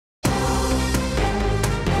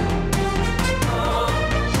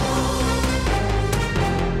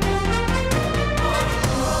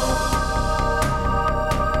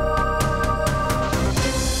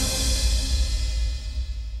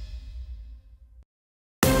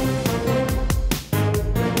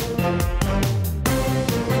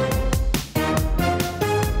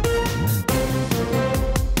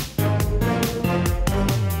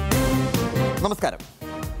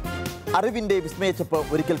അറിവിൻ്റെ വിസ്മയച്ചപ്പ്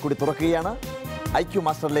ഒരിക്കൽ കൂടി തുറക്കുകയാണ്. IQ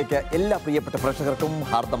മാസ്റ്ററിലേക്ക് എല്ലാ പ്രിയപ്പെട്ട പ്രേക്ഷകർക്കും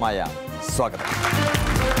ഹാർദമായ സ്വാഗതം.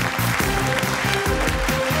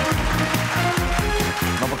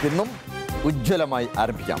 നമുക്കിന്നും ഉജ്ജ്വലമായി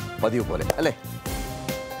ആരംഭിക്കാം, പതിവ് പോലെ അല്ലേ?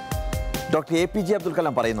 ഡോക്ടർ APJ അബ്ദുൽ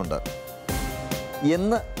കലാം പറയുന്നുണ്ട്,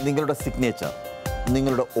 എന്ന് നിങ്ങളുടെ സിഗ്നേച്ചർ,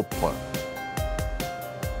 നിങ്ങളുടെ ഒപ്പ്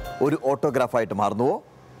ഒരു ഓട്ടോഗ്രാഫായിട്ട് മാറുന്നുവോ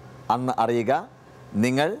അന്ന് അറിയുക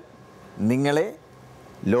നിങ്ങളെ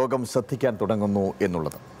ലോകം ശ്രദ്ധിക്കാൻ തുടങ്ങുന്നു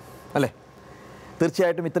എന്നുള്ളത് അല്ലേ?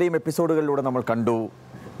 തീർച്ചയായിട്ടും ഇത്രയും എപ്പിസോഡുകളിലൂടെ നമ്മൾ കണ്ടു,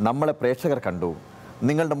 നമ്മളെ പ്രേക്ഷകർ കണ്ടു,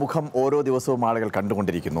 നിങ്ങളുടെ മുഖം ഓരോ ദിവസവും ആളുകൾ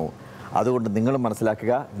കണ്ടുകൊണ്ടിരിക്കുന്നു. അതുകൊണ്ട് നിങ്ങളും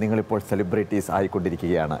മനസ്സിലാക്കുക, നിങ്ങളിപ്പോൾ സെലിബ്രിറ്റീസ്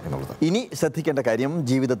ആയിക്കൊണ്ടിരിക്കുകയാണ് എന്നുള്ളത്. ഇനി ശ്രദ്ധിക്കേണ്ട കാര്യം,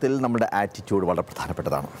 ജീവിതത്തിൽ നമ്മുടെ ആറ്റിറ്റ്യൂഡ് വളരെ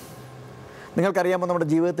പ്രധാനപ്പെട്ടതാണ്. നിങ്ങൾക്കറിയാമോ, നമ്മുടെ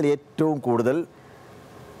ജീവിതത്തിൽ ഏറ്റവും കൂടുതൽ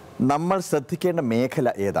നമ്മൾ ശ്രദ്ധിക്കേണ്ട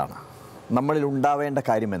മേഖല ഏതാണ്? നമ്മളിൽ ഉണ്ടാവേണ്ട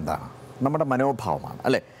കാര്യം എന്താണ്? നമ്മുടെ മനോഭാവമാണ്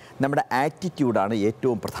അല്ലേ? നമ്മുടെ ആറ്റിറ്റ്യൂഡാണ്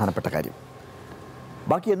ഏറ്റവും പ്രധാനപ്പെട്ട കാര്യം.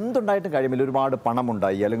 ബാക്കി എന്തുണ്ടായിട്ടും കാര്യമില്ല. ഒരുപാട്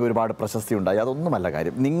പണമുണ്ടായി അല്ലെങ്കിൽ ഒരുപാട് പ്രശസ്തി ഉണ്ടായി, അതൊന്നുമല്ല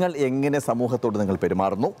കാര്യം. നിങ്ങൾ എങ്ങനെ സമൂഹത്തോട് നിങ്ങൾ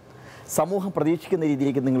പെരുമാറുന്നു, സമൂഹം പ്രതീക്ഷിക്കുന്ന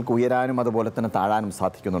രീതിയിലേക്ക് നിങ്ങൾക്ക് ഉയരാനും അതുപോലെ തന്നെ താഴാനും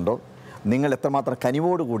സാധിക്കുന്നുണ്ടോ, നിങ്ങൾ എത്രമാത്രം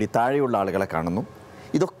കനിവോടുകൂടി താഴെയുള്ള ആളുകളെ കാണുന്നു,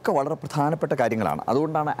 ഇതൊക്കെ വളരെ പ്രധാനപ്പെട്ട കാര്യങ്ങളാണ്.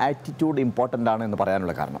 അതുകൊണ്ടാണ് ആറ്റിറ്റ്യൂഡ് ഇമ്പോർട്ടൻ്റ് ആണ് എന്ന്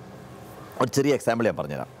പറയാനുള്ള കാരണം. ഒരു ചെറിയ എക്സാമ്പിൾ ഞാൻ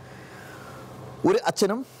പറഞ്ഞുതരാം. ഒരു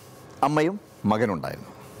അച്ഛനും അമ്മയും മകനുണ്ടായിരുന്നു.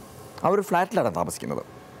 അവർ ഫ്ലാറ്റിലാണ് താമസിക്കുന്നത്.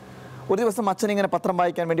 ഒരു ദിവസം അച്ഛൻ ഇങ്ങനെ പത്രം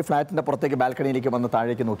വായിക്കാൻ വേണ്ടി ഫ്ലാറ്റിൻ്റെ പുറത്തേക്ക് ബാൽക്കണിയിലേക്ക് വന്ന്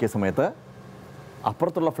താഴേക്ക് നോക്കിയ സമയത്ത്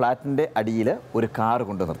അപ്പുറത്തുള്ള ഫ്ലാറ്റിൻ്റെ അടിയിൽ ഒരു കാർ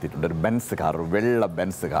കൊണ്ട് നിർത്തിയിട്ടുണ്ട്, ഒരു ബെൻസ് കാർ, ഒരു വെള്ള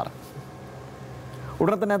ബെൻസ് കാർ.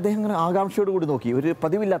 ഉടനെ തന്നെ അദ്ദേഹം ഇങ്ങനെ ആകാംക്ഷയോട് കൂടി നോക്കി. ഒരു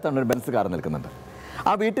പതിവില്ലാത്തതാണ് ഒരു ബെൻസ് കാർ നിൽക്കുന്നുണ്ട്.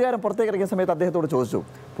 ആ വീട്ടുകാരൻ പുറത്തേക്ക് ഇറങ്ങിയ സമയത്ത് അദ്ദേഹത്തോട് ചോദിച്ചു,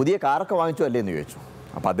 പുതിയ കാറൊക്കെ വാങ്ങിച്ചോ അല്ലേ എന്ന് ചോദിച്ചു.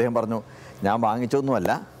 അപ്പോൾ അദ്ദേഹം പറഞ്ഞു, ഞാൻ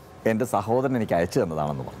വാങ്ങിച്ചൊന്നുമല്ല, എൻ്റെ സഹോദരൻ എനിക്ക് അയച്ചു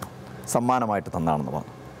തന്നതാണെന്ന് പറഞ്ഞു, സമ്മാനമായിട്ട് തന്നാണെന്ന്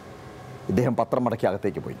പറഞ്ഞു. ഇദ്ദേഹം പത്രം മടക്കി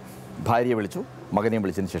അകത്തേക്ക് പോയി, ഭാര്യയെ വിളിച്ചു, മകനെയും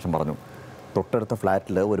വിളിച്ചതിന് ശേഷം പറഞ്ഞു, തൊട്ടടുത്ത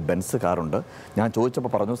ഫ്ലാറ്റിൽ ഒരു ബെൻസ് കാറുണ്ട്, ഞാൻ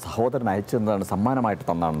ചോദിച്ചപ്പോൾ പറഞ്ഞു സഹോദരൻ അയച്ചു തന്നതാണ്, സമ്മാനമായിട്ട്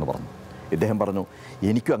തന്നാണെന്ന് പറഞ്ഞു. ഇദ്ദേഹം പറഞ്ഞു,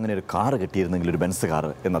 എനിക്കും അങ്ങനെ ഒരു കാറ് കിട്ടിയിരുന്നെങ്കിൽ, ഒരു ബെൻസ്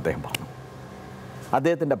കാറ് എന്ന് അദ്ദേഹം പറഞ്ഞു.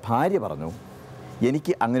 അദ്ദേഹത്തിൻ്റെ ഭാര്യ പറഞ്ഞു,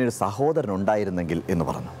 എനിക്ക് അങ്ങനെ ഒരു സഹോദരൻ ഉണ്ടായിരുന്നെങ്കിൽ എന്ന്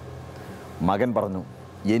പറഞ്ഞു. മകൻ പറഞ്ഞു,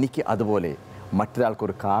 എനിക്ക് അതുപോലെ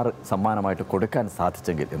മറ്റൊരാൾക്കൊരു കാറ് സമ്മാനമായിട്ട് കൊടുക്കാൻ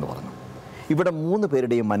സാധിച്ചെങ്കിൽ എന്ന് പറഞ്ഞു. ഇവിടെ 3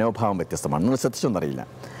 പേരുടെയും മനോഭാവം വ്യത്യസ്തമാണ്. നിങ്ങൾ ശ്രദ്ധിച്ചൊന്നറിയില്ല.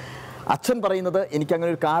 അച്ഛൻ പറയുന്നത് എനിക്കങ്ങനെ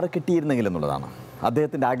ഒരു കാറ് കിട്ടിയിരുന്നെങ്കിൽ എന്നുള്ളതാണ്.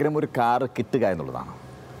 അദ്ദേഹത്തിൻ്റെ ആഗ്രഹം ഒരു കാറ് കിട്ടുക എന്നുള്ളതാണ്.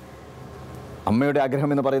 അമ്മയുടെ ആഗ്രഹം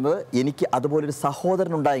എന്ന് പറയുന്നത് എനിക്ക് അതുപോലൊരു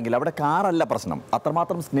സഹോദരൻ ഉണ്ടായെങ്കിൽ, അവിടെ കാറല്ല പ്രശ്നം,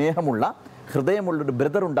 അത്രമാത്രം സ്നേഹമുള്ള ഹൃദയമുള്ളൊരു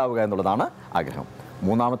ബ്രദർ ഉണ്ടാവുക എന്നുള്ളതാണ് ആഗ്രഹം.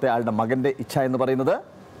 മൂന്നാമത്തെ ആളുടെ മകൻ്റെ ഇച്ഛ എന്ന് പറയുന്നത്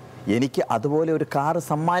എനിക്ക് അതുപോലെ ഒരു കാറ്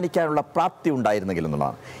സമ്മാനിക്കാനുള്ള പ്രാപ്തി ഉണ്ടായിരുന്നെങ്കിൽ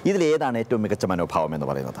എന്നുള്ളതാണ്. ഇതിലേതാണ് ഏറ്റവും മികച്ച മനോഭാവം എന്ന്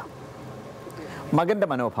പറയുന്നത്? മകൻ്റെ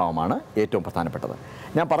മനോഭാവമാണ് ഏറ്റവും പ്രധാനപ്പെട്ടത്.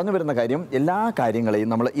 ഞാൻ പറഞ്ഞു വരുന്ന കാര്യം, എല്ലാ കാര്യങ്ങളെയും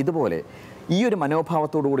നമ്മൾ ഇതുപോലെ ഈ ഒരു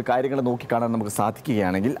മനോഭാവത്തോടു കൂടി കാര്യങ്ങൾ നോക്കിക്കാണാൻ നമുക്ക്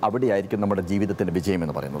സാധിക്കുകയാണെങ്കിൽ അവിടെയായിരിക്കും നമ്മുടെ ജീവിതത്തിൻ്റെ വിജയം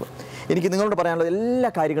എന്ന് പറയുന്നത്. എനിക്ക് നിങ്ങളോട് പറയാനുള്ളത്, എല്ലാ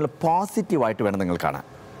കാര്യങ്ങളും പോസിറ്റീവായിട്ട് വേണം നിങ്ങൾ കാണാൻ.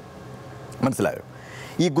 മനസ്സിലായോ?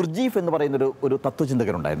 ഈ ഗുർജീഫ് എന്ന് പറയുന്നൊരു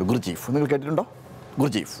തത്വചിന്തകനുണ്ടായിരുന്നു. ഗുർജീഫ് നിങ്ങൾ കേട്ടിട്ടുണ്ടോ?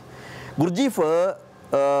 ഗുർജീഫ്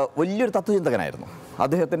വലിയൊരു തത്വചിന്തകനായിരുന്നു.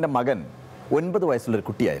 അദ്ദേഹത്തിൻ്റെ മകൻ 9 വയസ്സുള്ളൊരു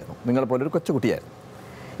കുട്ടിയായിരുന്നു, നിങ്ങളെപ്പോലൊരു കൊച്ചുകുട്ടിയായിരുന്നു.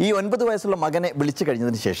 ഈ 9 വയസ്സുള്ള മകനെ വിളിച്ചു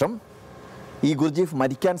കഴിഞ്ഞതിന് ശേഷം ഈ ഗുർജീഫ്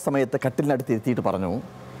മരിക്കാൻ സമയത്ത് കട്ടിലിനടുത്ത് ഇരുത്തിയിട്ട് പറഞ്ഞു,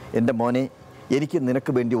 എൻ്റെ മോനെ, എനിക്ക്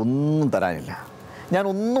നിനക്ക് വേണ്ടി ഒന്നും തരാനില്ല, ഞാൻ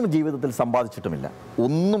ഒന്നും ജീവിതത്തിൽ സമ്പാദിച്ചിട്ടുമില്ല,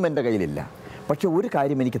 ഒന്നും എൻ്റെ കയ്യിലില്ല, പക്ഷെ ഒരു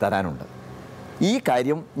കാര്യം എനിക്ക് തരാനുണ്ട്. ഈ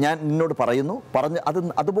കാര്യം ഞാൻ നിന്നോട് പറഞ്ഞ്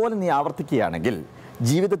അതുപോലെ നീ ആവർത്തിക്കുകയാണെങ്കിൽ,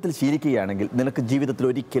 ജീവിതത്തിൽ ശീലിക്കുകയാണെങ്കിൽ, നിനക്ക് ജീവിതത്തിൽ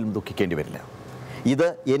ഒരിക്കലും ദുഃഖിക്കേണ്ടി വരില്ല. ഇത്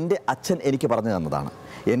എൻ്റെ അച്ഛൻ എനിക്ക് പറഞ്ഞു തന്നതാണ്,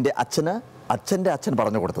 എൻ്റെ അച്ഛൻ്റെ അച്ഛൻ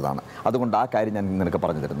പറഞ്ഞു കൊടുത്തതാണ്. അതുകൊണ്ട് ആ കാര്യം ഞാൻ നിനക്ക്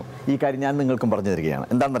പറഞ്ഞു തരുന്നു. ഈ കാര്യം ഞാൻ നിങ്ങൾക്കും പറഞ്ഞു തരികയാണ്.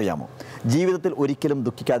 എന്താണെന്നറിയാമോ? ജീവിതത്തിൽ ഒരിക്കലും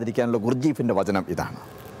ദുഃഖിക്കാതിരിക്കാനുള്ള ഗുർജീഫിൻ്റെ വചനം ഇതാണ്: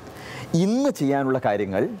 ഇന്ന് ചെയ്യാനുള്ള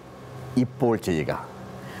കാര്യങ്ങൾ ഇപ്പോൾ ചെയ്യുക,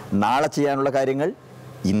 നാളെ ചെയ്യാനുള്ള കാര്യങ്ങൾ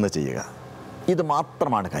ഇന്ന് ചെയ്യുക. ഇത്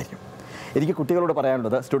മാത്രമാണ് കാര്യം. എനിക്ക് കുട്ടികളോട്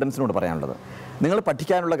പറയാനുള്ളത്, സ്റ്റുഡൻസിനോട് പറയാനുള്ളത്, നിങ്ങൾ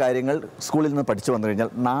പഠിക്കാനുള്ള കാര്യങ്ങൾ സ്കൂളിൽ നിന്ന് പഠിച്ചു വന്നു കഴിഞ്ഞാൽ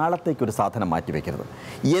നാളത്തേക്കൊരു സാധനം മാറ്റി വയ്ക്കരുത്.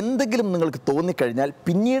 എന്തെങ്കിലും നിങ്ങൾക്ക് തോന്നിക്കഴിഞ്ഞാൽ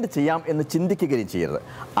പിന്നീട് ചെയ്യാം എന്ന് ചിന്തിക്കുകയും ചെയ്യരുത്.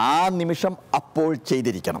 ആ നിമിഷം അപ്പോൾ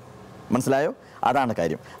ചെയ്തിരിക്കണം. മനസ്സിലായോ? അതാണ്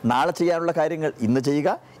കാര്യം. നാളെ ചെയ്യാനുള്ള കാര്യങ്ങൾ ഇന്ന് ചെയ്യുക,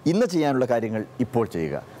 ഇന്ന് ചെയ്യാനുള്ള കാര്യങ്ങൾ ഇപ്പോൾ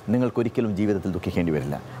ചെയ്യുക. നിങ്ങൾക്കൊരിക്കലും ജീവിതത്തിൽ ദുഃഖിക്കേണ്ടി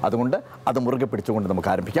വരില്ല. അതുകൊണ്ട് അത് മുറുകെ പിടിച്ചുകൊണ്ട് നമുക്ക്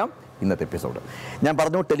ആരംഭിക്കാം ഇന്നത്തെ എപ്പിസോഡ്. ഞാൻ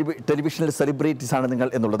പറഞ്ഞു ടെലിവിഷനിൽ സെലിബ്രിറ്റീസ് ആണ് നിങ്ങൾ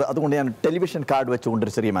എന്നുള്ളത്. അതുകൊണ്ട് ഞാൻ ടെലിവിഷൻ കാർഡ്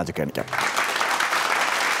വെച്ചുകൊണ്ടൊരു ചെറിയ മാജിക് കാണിക്കാം.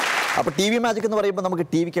 അപ്പോൾ TV മാജിക് എന്ന് പറയുമ്പോൾ നമുക്ക്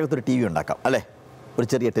TVക്കകത്തൊരു TV ഉണ്ടാക്കാം അല്ലേ? ഒരു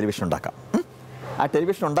ചെറിയ ടെലിവിഷൻ ഉണ്ടാക്കാം. ആ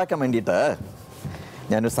ടെലിവിഷൻ ഉണ്ടാക്കാൻ വേണ്ടിയിട്ട്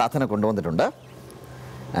ഞാനൊരു സാധനം കൊണ്ടുവന്നിട്ടുണ്ട്.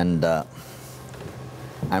 ആൻഡ്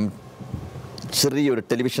ചെറിയൊരു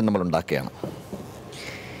ടെലിവിഷൻ നമ്മൾ ഉണ്ടാക്കുകയാണ്.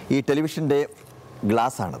 ഈ ടെലിവിഷൻ്റെ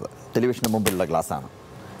ഗ്ലാസ്സാണിത്, ടെലിവിഷന് മുമ്പിലുള്ള ഗ്ലാസ്സാണ്.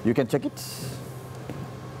 You can check it.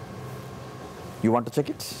 You want to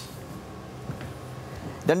check it?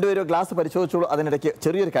 രണ്ടുപേരും ഗ്ലാസ് പരിശോധിച്ചോളൂ. അതിനിടയ്ക്ക്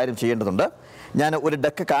ചെറിയൊരു കാര്യം ചെയ്യേണ്ടതുണ്ട്. ഞാൻ ഒരു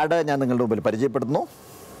ഡെക്ക് കാർഡ് ഞാൻ നിങ്ങളുടെ മുമ്പിൽ പരിചയപ്പെടുത്തുന്നു.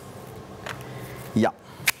 യാ,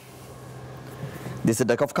 this is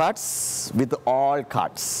deck of cards with all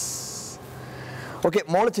cards. Okay,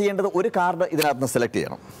 മോൾ ചെയ്യേണ്ടത് ഒരു കാർഡ് ഇതിനകത്ത് നിന്ന് സെലക്ട്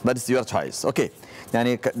ചെയ്യണം. That is your choice. Okay, ഞാൻ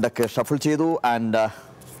ഈ ഡെക്ക് ഷഫിൾ ചെയ്തു and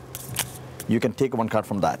you can take one card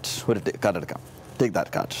from that. ഒരു കാർഡ് എടുക്കാം. Take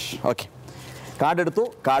that card. Okay, card എടുത്തു.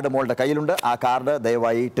 കാർഡ് മോളുടെ കയ്യിലുണ്ട്. ആ കാർഡ്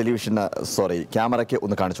ദയവായി ക്യാമറയ്ക്ക്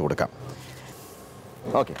ഒന്ന് കാണിച്ചു കൊടുക്കാം.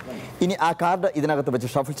 ഓക്കെ, ഇനി ആ കാർഡ് ഇതിനകത്ത് വെച്ച്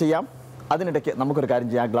ഷഫിൾ ചെയ്യാം. അതിനിടയ്ക്ക് നമുക്കൊരു കാര്യം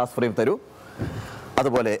ചെയ്യാം. ഗ്ലാസ് ഫ്രെയിം തരൂ.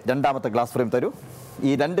 അതുപോലെ രണ്ടാമത്തെ ഗ്ലാസ് ഫ്രെയിം തരൂ.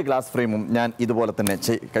 ഈ 2 ഗ്ലാസ് ഫ്രെയിമും ഞാൻ ഇതുപോലെ തന്നെ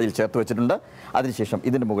കയ്യിൽ ചേർത്ത് വെച്ചിട്ടുണ്ട്. അതിനുശേഷം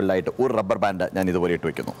ഇതിൻ്റെ മുകളിലായിട്ട് ഒരു റബ്ബർ ബാൻഡ് ഞാൻ ഇതുപോലെ ഇട്ട്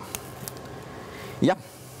വയ്ക്കുന്നു. യാ,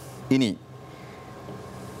 ഇനി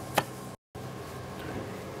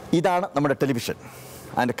ഇതാണ് നമ്മുടെ television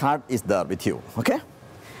and card is there with you. Okay,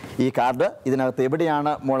 ഈ കാർഡ് ഇതിനകത്ത്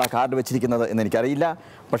എവിടെയാണ് മോൾ ആ കാർഡ് വെച്ചിരിക്കുന്നത് എന്ന് എനിക്കറിയില്ല.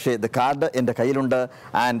 പക്ഷേ ദ കാർഡ് എൻ്റെ കയ്യിലുണ്ട്.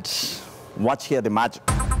 And watch here the magic.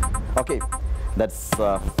 Okay, that's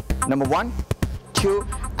number 1, 2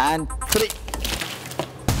 and 3.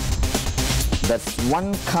 That's one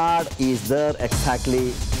card is there exactly,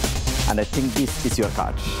 and I think this is your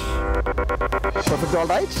card. Perfect, all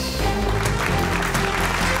right?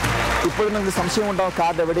 ഇപ്പോഴും നിങ്ങൾക്ക് സംശയമുണ്ടാവും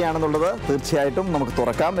കാർഡ് എവിടെയാണെന്നുള്ളത്. തീർച്ചയായിട്ടും നമുക്ക്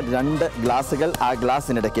തുറക്കാം. 2 ഗ്ലാസുകൾ, ആ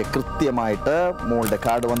ഗ്ലാസിനിടയ്ക്ക് കൃത്യമായിട്ട് മോളുടെ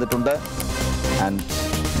കാർഡ് വന്നിട്ടുണ്ട്. And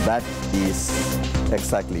that is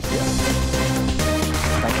exactly here.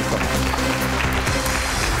 Thank you so much.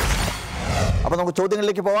 അപ്പോൾ നമുക്ക്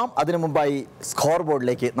ചോദ്യങ്ങളിലേക്ക് പോവാം. അതിനു മുമ്പായി സ്കോർ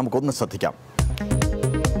ബോർഡിലേക്ക് നമുക്കൊന്ന് ശ്രദ്ധിക്കാം.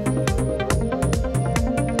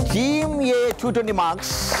 Team A 220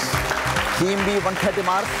 marks, team B 130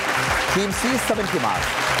 marks, team C 70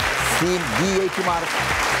 marks, team D 80 marks,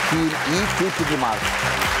 team E 220 marks,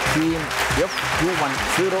 team F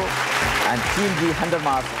 210 and team G 100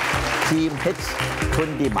 marks, team H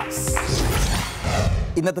 20 marks.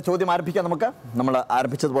 ഇന്നത്തെ ചോദ്യം ആരംഭിക്കാം. നമ്മൾ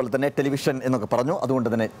ആരംഭിച്ചതുപോലെ തന്നെ ടെലിവിഷൻ എന്നൊക്കെ പറഞ്ഞു. അതുകൊണ്ട്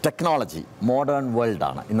തന്നെ ടെക്നോളജി, മോഡേൺ വേൾഡ്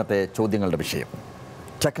ആണ് ഇന്നത്തെ ചോദ്യങ്ങളുടെ വിഷയം.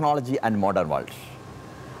 ടെക്നോളജി ആൻഡ് മോഡേൺ വേൾഡ്,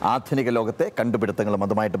 ആധുനിക ലോകത്തെ കണ്ടുപിടുത്തങ്ങളും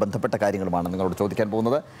അതുമായിട്ട് ബന്ധപ്പെട്ട കാര്യങ്ങളുമാണ് നിങ്ങളോട് ചോദിക്കാൻ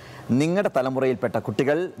പോകുന്നത്. നിങ്ങളുടെ തലമുറയിൽപ്പെട്ട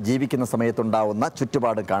കുട്ടികൾ ജീവിക്കുന്ന സമയത്തുണ്ടാവുന്ന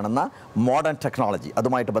ചുറ്റുപാടും കാണുന്ന മോഡേൺ ടെക്നോളജി,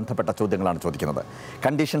 അതുമായിട്ട് ബന്ധപ്പെട്ട ചോദ്യങ്ങളാണ് ചോദിക്കുന്നത്.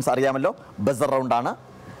 കണ്ടീഷൻസ് അറിയാമല്ലോ. ബസർ റൗണ്ടാണ്.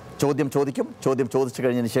 ചോദ്യം ചോദിച്ചു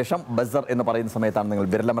കഴിഞ്ഞതിന് ശേഷം ബസർ എന്ന് പറയുന്ന സമയത്താണ് നിങ്ങൾ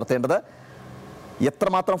വിരലമർത്തേണ്ടത്.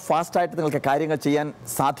 എത്രമാത്രം ഫാസ്റ്റായിട്ട് നിങ്ങൾക്ക് കാര്യങ്ങൾ ചെയ്യാൻ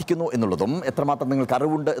സാധിക്കുന്നു എന്നുള്ളതും എത്രമാത്രം നിങ്ങൾക്ക്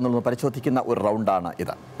അറിവുണ്ട് എന്നുള്ളതും പരിശോധിക്കുന്ന ഒരു റൗണ്ടാണ്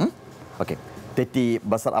ഇത്. ഓക്കെ, തെറ്റി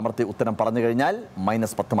ബസർ അമർത്തി ഉത്തരം പറഞ്ഞു കഴിഞ്ഞാൽ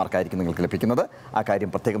 -10 മാർക്കായിരിക്കും നിങ്ങൾക്ക് ലഭിക്കുന്നത്. ആ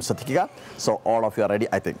കാര്യം പ്രത്യേകം ശ്രദ്ധിക്കുക. So all of you are ready,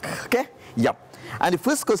 I think. Okay, yeah. And the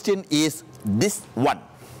first question is this one.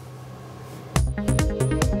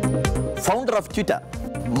 Founder of Twitter,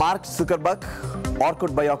 mark Zuckerberg,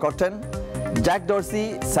 ഓർക്കുഡ് ബയോകോട്ടൻ, Jack Dorsey,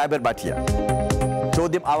 സാബർ ബാറ്റിയ.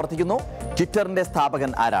 ചോദ്യം ആവർത്തിക്കുന്നു. ട്വിറ്ററിന്റെ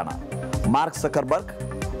സ്ഥാപകൻ ആരാണ്? Mark Zuckerberg,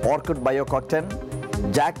 ഓർക്കുഡ് ബയോകോട്ടൻ,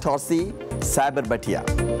 Jack Dorsey, സാബർ ബാറ്റിയ.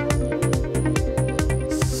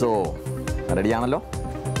 So റെഡിയാണല്ലോ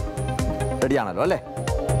അല്ലേ?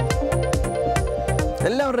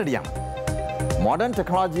 എല്ലാവരും റെഡിയാണ്. മോഡേൺ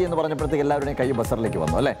ടെക്നോളജി എന്ന് പറഞ്ഞപ്പോഴത്തേക്ക് എല്ലാവരുടെയും കൈ ബസറിലേക്ക്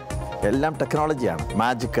വന്നു അല്ലേ? എല്ലാം ടെക്നോളജിയാണ്.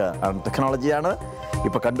 മാജിക് ടെക്നോളജിയാണ്.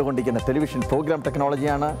 ഇപ്പോൾ കണ്ടുകൊണ്ടിരിക്കുന്ന ടെലിവിഷൻ പ്രോഗ്രാം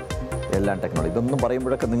ടെക്നോളജിയാണ്. എല്ലാം ടെക്നോളജി. ഇതൊന്നും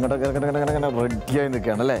പറയുമ്പോഴൊക്കെ നിങ്ങളുടെ റെഡിയായി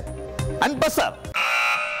നിൽക്കുകയാണ് അല്ലേ? And buzzer.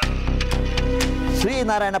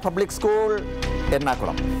 Sreenarayana public school,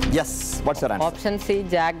 Ernakulam. Yes, what's your answer? Option C,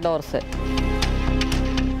 Jack Dorsey.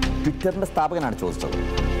 ട്വിറ്ററിന്റെ സ്ഥാപകനാണ് ചോദിച്ചത്.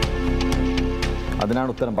 അതിനാണ്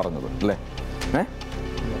ഉത്തരം പറഞ്ഞത് അല്ലേ?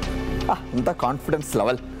 എന്താ കോൺഫിഡൻസ്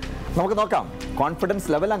ലെവൽ? നമുക്ക് നോക്കാം.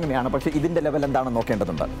 കോൺഫിഡൻസ് ലെവൽ അങ്ങനെയാണ്. പക്ഷേ ഇതിന്റെ ലെവൽ എന്താണെന്ന്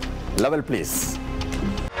നോക്കേണ്ടതുണ്ട്. Level please.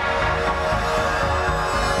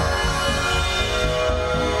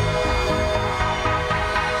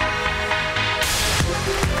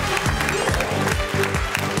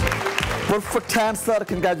 Perfect answer,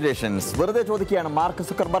 congratulations. വെറുതെ ചോദിക്കുകയാണ്. മാർക്ക്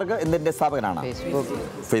സുക്കർബർഗ് എന്തിന്റെ സ്ഥാപകനാണ്?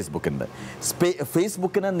 ഫേസ്ബുക്കിന്റെ.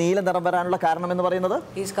 ഫേസ്ബുക്കിന് നീല നിറം വരാനുള്ള കാരണം എന്ന് പറയുന്നത്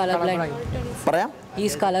പറയാം,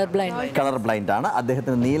 കളർ ബ്ലൈൻഡ് ആണ്.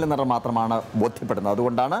 അദ്ദേഹത്തിന് നീല നിറം മാത്രമാണ് ബോധ്യപ്പെടുന്നത്.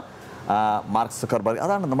 അതുകൊണ്ടാണ് മാർക്ക് സുക്കർബർഗ്.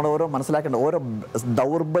 അതാണ് നമ്മൾ ഓരോ മനസ്സിലാക്കേണ്ടത്. ഓരോ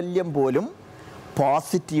ദൗർബല്യം പോലും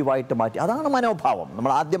പോസിറ്റീവായിട്ട് മാറ്റി. അതാണ് മനോഭാവം.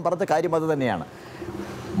 നമ്മൾ ആദ്യം പറഞ്ഞ കാര്യം അത് തന്നെയാണ്.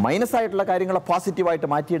 മൈനസായിട്ടുള്ള കാര്യങ്ങളെ പോസിറ്റീവായിട്ട്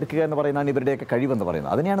മാറ്റിയെടുക്കുക എന്ന് പറയുന്നതാണ് ഇവരുടെയൊക്കെ കഴിവെന്ന്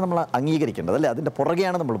പറയുന്നത്. അതിനെയാണ് നമ്മൾ അംഗീകരിക്കേണ്ടത് അല്ലേ? അതിൻ്റെ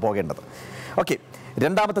പുറകെയാണ് നമ്മൾ പോകേണ്ടത്. ഓക്കെ,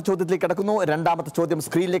 രണ്ടാമത്തെ ചോദ്യത്തിലേക്ക് കിടക്കുന്നു. രണ്ടാമത്തെ ചോദ്യം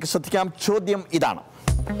സ്ക്രീനിലേക്ക് ശ്രദ്ധിക്കാം. ചോദ്യം ഇതാണ്.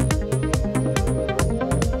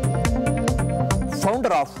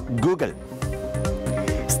 Founder of Google,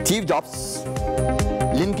 Steve jobs,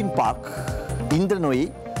 ലിൻകിൻ park, ഇന്ദ്രനോയി,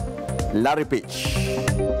 Larry page.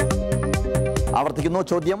 ആവർത്തിക്കുന്നു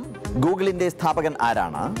ചോദ്യം. ഗൂഗിളിൻ്റെ സ്ഥാപകൻ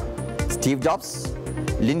ആരാണ്? Steve jobs,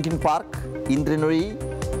 ലിൻകിൻ park, ഇന്ദ്രനൊഴി,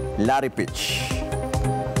 Larry pitch.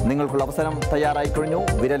 നിങ്ങൾക്കുള്ള അവസരം തയ്യാറായി കഴിഞ്ഞു.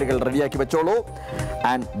 വിരലുകൾ റെഡിയാക്കി വെച്ചോളൂ.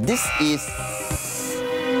 And this is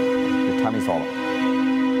time is over.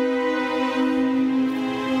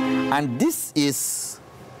 And this is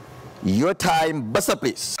your time. Buzzer,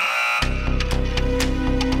 please.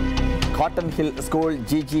 Cotton Hill School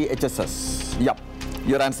GGHSS. Yep.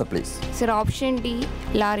 Your answer, please. Sir, option D,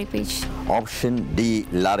 Larry Page. Option D,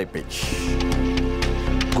 Larry Page.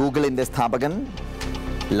 ഗൂഗിളിൻ്റെ സ്ഥാപകൻ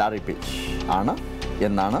Larry pitch ആണ്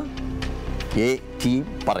എന്നാണ് A team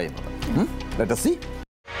പറയുന്നത്. Let us see.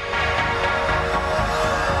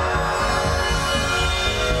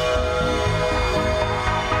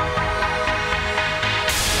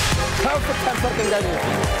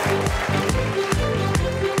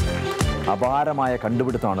 അപാരമായ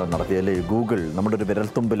കണ്ടുപിടുത്തമാണ് നടത്തിയല്ലേ Google. നമ്മുടെ ഒരു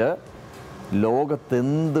വിരൽത്തുമ്പിൽ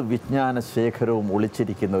ലോകത്തെന്ത് വിജ്ഞാന ശേഖരവും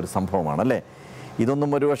ഒളിച്ചിരിക്കുന്ന ഒരു സംഭവമാണല്ലേ. ഇതൊന്നും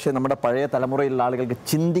ഒരുപക്ഷെ നമ്മുടെ പഴയ തലമുറയിലുള്ള ആളുകൾക്ക്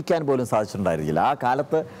ചിന്തിക്കാൻ പോലും സാധിച്ചിട്ടുണ്ടായിരിക്കില്ല. ആ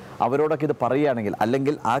കാലത്ത് അവരോടൊക്കെ ഇത് പറയുകയാണെങ്കിൽ,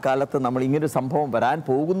 അല്ലെങ്കിൽ ആ കാലത്ത് നമ്മൾ ഇങ്ങനൊരു സംഭവം വരാൻ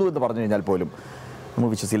പോകുന്നു എന്ന് പറഞ്ഞു കഴിഞ്ഞാൽ പോലും നമ്മൾ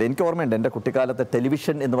വിശ്വസിക്കില്ല. എനിക്ക് ഓർമ്മയുണ്ട്, എൻ്റെ കുട്ടിക്കാലത്ത്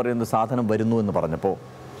ടെലിവിഷൻ എന്ന് പറയുന്ന സാധനം വരുന്നു എന്ന് പറഞ്ഞപ്പോൾ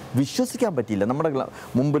വിശ്വസിക്കാൻ പറ്റിയില്ല. നമ്മുടെ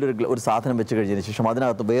മുമ്പിൽ ഒരു സാധനം വെച്ച് കഴിഞ്ഞതിന് ശേഷം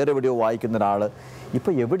അതിനകത്ത് വേറെ എവിടെയോ വായിക്കുന്ന ഒരാൾ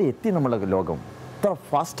ഇപ്പോൾ എവിടെ എത്തി നമ്മളെ ലോകം. ഇത്ര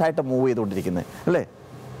ഫാസ്റ്റായിട്ട് മൂവ് ചെയ്തുകൊണ്ടിരിക്കുന്നത് അല്ലേ.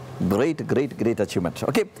 Great great great achievement.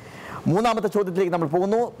 Okay, മൂന്നാമത്തെ ചോദ്യത്തിലേക്ക് നമ്മൾ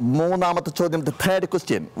പോകുന്നു. മൂന്നാമത്തെ ചോദ്യം, തേർഡ്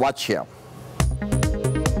ക്വസ്റ്റ്യൻ. വാച്ച് ചെയ്യാം.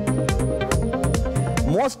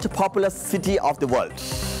 Most popular city of the world.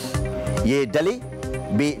 A Delhi,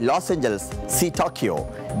 B Los Angeles, C Tokyo,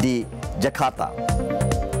 D Jakarta.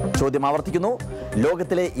 ചോദ്യം ആവർത്തിക്കുന്നു.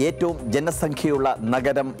 ലോകത്തിലെ ഏറ്റവും ജനസംഖ്യയുള്ള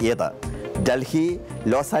നഗരം ഏത്? Delhi,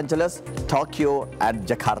 Los Angeles, Tokyo and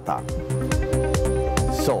Jakarta.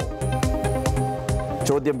 So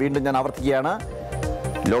ചോദ്യം വീണ്ടും ഞാൻ ആവർത്തിക്കുകയാണ്.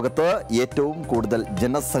 ലോകത്ത് ഏറ്റവും കൂടുതൽ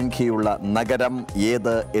ജനസംഖ്യയുള്ള നഗരം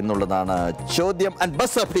ഏത് എന്നുള്ളതാണ് ചോദ്യം. And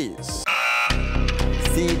buzzer please.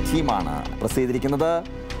 സി ടീമാണ് പ്രസ് ചെയ്തിരിക്കുന്നത്.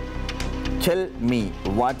 Tell me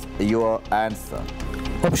what's your answer.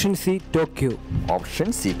 Option C, Tokyo. Option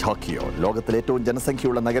C, Tokyo. ലോകത്തിലെ ഏറ്റവും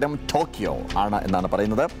ജനസംഖ്യയുള്ള നഗരം ടോക്കിയോ ആണ് എന്നാണ്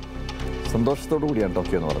പറയുന്നത്. സന്തോഷത്തോടു കൂടിയാണ്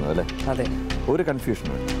ടോക്കിയോ എന്ന് പറയുന്നത് അല്ലേ? അതെ. ഒരു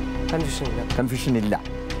കൺഫ്യൂഷനും കൺഫ്യൂഷൻ ഇല്ല. കൺഫ്യൂഷൻ ഇല്ല.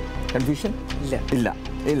 കൺഫ്യൂഷൻ ഇല്ല. ഇല്ല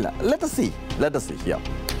ഇല്ല. Let us see. Let us see. Yeah.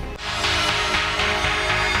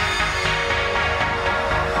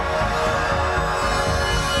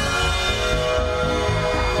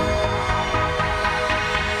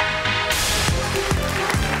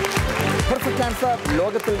 Perfect answer.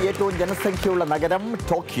 ലോകത്തിൽ ഏറ്റവും ജനസംഖ്യയുള്ള നഗരം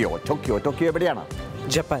ടോക്കിയോ. ടോക്കിയോ ടോക്കിയോ എവിടെയാണ്?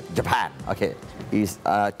 ജപ്പാൻ. ജപ്പാൻ. ഓക്കെ. ഈ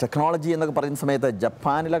ടെക്നോളജി എന്നൊക്കെ പറയുന്ന സമയത്ത്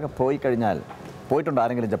ജപ്പാനിലൊക്കെ പോയി കഴിഞ്ഞാൽ, പോയിട്ടുണ്ട്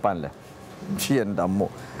ആരെങ്കിലും ജപ്പാനിൽ? എൻ്റെ അമ്മോ,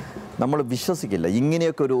 നമ്മൾ വിശ്വസിക്കില്ല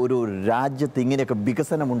ഇങ്ങനെയൊക്കെ ഒരു രാജ്യത്ത് ഇങ്ങനെയൊക്കെ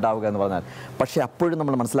വികസനം ഉണ്ടാവുക എന്ന് പറഞ്ഞാൽ. പക്ഷേ അപ്പോഴും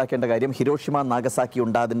നമ്മൾ മനസ്സിലാക്കേണ്ട കാര്യം, ഹിരോഷിമ നാഗസാക്കി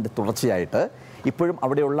ഉണ്ടായതിൻ്റെ തുടർച്ചയായിട്ട് ഇപ്പോഴും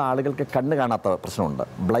അവിടെയുള്ള ആളുകൾക്ക് കണ്ണ് കാണാത്ത പ്രശ്നമുണ്ട്.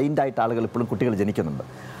 ബ്ലൈൻഡായിട്ട് ആളുകൾ ഇപ്പോഴും കുട്ടികൾ ജനിക്കുന്നുണ്ട്.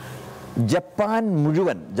 ജപ്പാൻ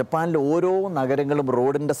മുഴുവൻ, ജപ്പാനിലെ ഓരോ നഗരങ്ങളും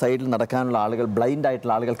റോഡിൻ്റെ സൈഡിൽ നടക്കാനുള്ള ആളുകൾ, ബ്ലൈൻഡ്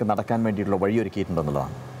ആയിട്ടുള്ള ആളുകൾക്ക് നടക്കാൻ വേണ്ടിയിട്ടുള്ള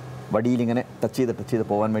വഴിയൊരുക്കിയിട്ടുണ്ടെന്നുള്ളതാണ്. വഴിയിലിങ്ങനെ ടച്ച് ചെയ്ത്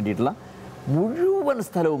പോകാൻ വേണ്ടിയിട്ടുള്ള മുഴുവൻ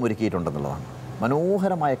സ്ഥലവും ഒരുക്കിയിട്ടുണ്ടെന്നുള്ളതാണ്.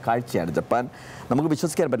 മനോഹരമായ കാഴ്ചയാണ് ജപ്പാൻ. നമുക്ക്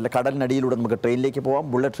വിശ്വസിക്കാൻ പറ്റില്ല. കടലിനടിയിലൂടെ നമുക്ക് ട്രെയിനിലേക്ക് പോകാം.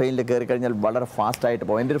 ബുള്ളറ്റ് ട്രെയിനിൽ കയറി കഴിഞ്ഞാൽ വളരെ ഫാസ്റ്റായിട്ട്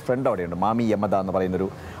പോകാം. എൻ്റെ ഒരു ഫ്രണ്ട് അവിടെയുണ്ട്, മാമി യമദ എന്ന് പറയുന്നൊരു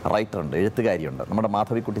റൈറ്ററുണ്ട്, എഴുത്തുകാരിയുണ്ട്. നമ്മുടെ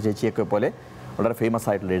മാധവിക്കുട്ടി ചേച്ചിയൊക്കെ പോലെ വളരെ ഫേമസ്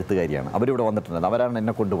ആയിട്ടുള്ള എഴുത്തുകാരിയാണ്. അവരിവിടെ വന്നിട്ടുണ്ട്. അവരാണ്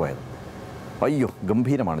എന്നെ കൊണ്ടുപോയത്. അയ്യോ,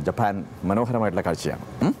 ഗംഭീരമാണ് ജപ്പാൻ. മനോഹരമായിട്ടുള്ള കാഴ്ചയാണ്.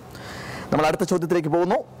 നമ്മൾ അടുത്ത ചോദ്യത്തിലേക്ക്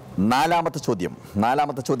പോകുന്നു. നാലാമത്തെ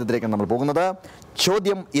ചോദ്യത്തിലേക്ക് നമ്മൾ പോകുന്നത്.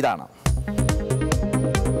 ചോദ്യം ഇതാണ്.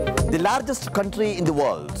 The largest country in the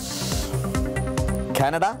world.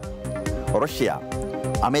 Canada, Russia,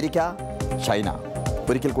 America, China.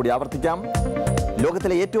 ഒരിക്കൽ കൂടി ആവർത്തിക്കാം.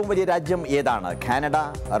 ലോകത്തിലെ ഏറ്റവും വലിയ രാജ്യം ഏതാണ്? Canada,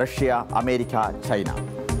 Russia, America, China.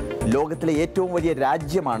 ലോകത്തിലെ ഏറ്റവും വലിയ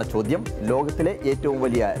രാജ്യമാണ് ചോദ്യം. ലോകത്തിലെ ഏറ്റവും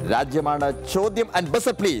വലിയ രാജ്യമാണ് ചോദ്യം. And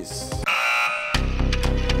buzzer please.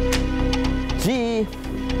 G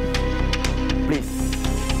please.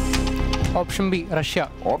 Option B, Russia.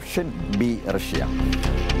 Option B, Russia.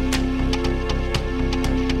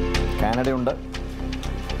 കാനഡയുണ്ട്,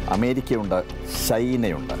 അമേരിക്കയുണ്ട്,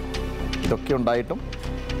 ചൈനയുണ്ട്. ഇതൊക്കെ ഉണ്ടായിട്ടും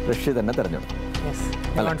റഷ്യ തന്നെ തിരഞ്ഞെടുത്തു.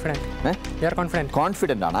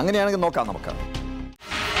 കോൺഫിഡൻ്റ് ആണ്. അങ്ങനെയാണെങ്കിൽ നോക്കാം നമുക്ക്.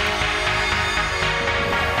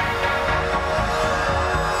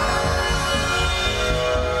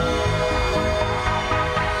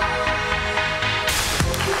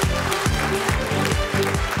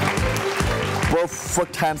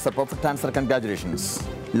 Perfect answer. കൺഗ്രാജുലേഷൻസ്.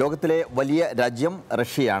 ലോകത്തിലെ വലിയ രാജ്യം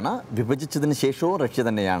റഷ്യയാണ്. വിഭജിച്ചതിന് ശേഷവും റഷ്യ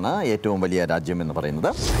തന്നെയാണ് ഏറ്റവും വലിയ രാജ്യം എന്ന് പറയുന്നത്.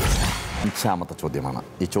 അഞ്ചാമത്തെ ചോദ്യമാണ്.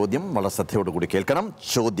 ഈ ചോദ്യം വളരെ ശ്രദ്ധയോടുകൂടി കേൾക്കണം.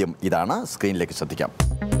 ചോദ്യം ഇതാണ്. സ്ക്രീനിലേക്ക് ശ്രദ്ധിക്കാം.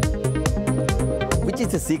 Which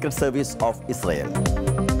is the secret service of Israel?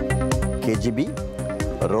 KGB,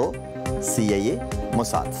 RO, CIA,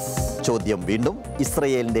 Mossad. ചോദ്യം വീണ്ടും,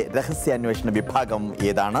 ഇസ്രയേലിൻ്റെ രഹസ്യാന്വേഷണ വിഭാഗം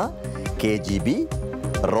ഏതാണ്? KGB,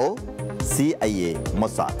 RO, CIA,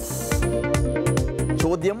 Mossad.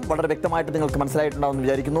 ചോദ്യം വളരെ വ്യക്തമായിട്ട് നിങ്ങൾക്ക് മനസ്സിലായിട്ടുണ്ടാവുമെന്ന്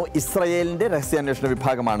വിചാരിക്കുന്നു. ഇസ്രയേലിൻ്റെ രഹസ്യാന്വേഷണ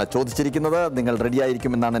വിഭാഗമാണ് ചോദിച്ചിരിക്കുന്നത്. നിങ്ങൾ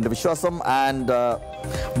റെഡിയായിരിക്കുമെന്നാണ് എൻ്റെ വിശ്വാസം. And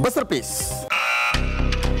buzzer piece.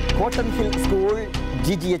 Cotton hill school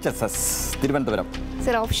GGHSS Thiruvananthapuram.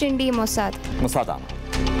 Sir, option D, Mossad. മൊസാദാണ്.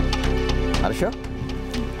 Harsh,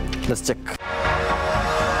 let's check.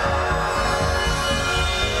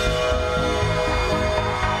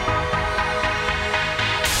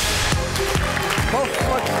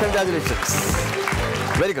 Congratulations.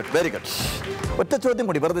 Very good, very good. ഒറ്റ ചോദ്യം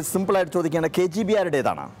കൂടി വെറുതെ സിമ്പിളായിട്ട് ചോദിക്കുകയാണ്. KGB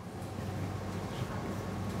ആരുടേതാണ്?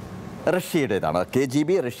 റഷ്യയുടേതാണ്. KGB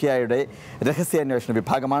റഷ്യയുടെ രഹസ്യാന്വേഷണ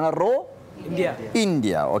വിഭാഗമാണ്. Raw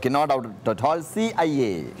India. Okay, not out at all.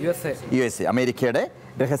 CIA USA അമേരിക്കയുടെ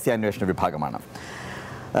രഹസ്യാന്വേഷണ വിഭാഗമാണ്.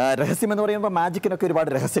 രഹസ്യം എന്ന് പറയുമ്പോൾ മാജിക്കിനൊക്കെ ഒരുപാട്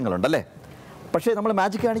രഹസ്യങ്ങളുണ്ടല്ലേ? പക്ഷേ നമ്മൾ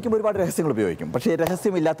മാജിക് കാണിക്കുമ്പോൾ ഒരുപാട് രഹസ്യങ്ങൾ ഉപയോഗിക്കും. പക്ഷേ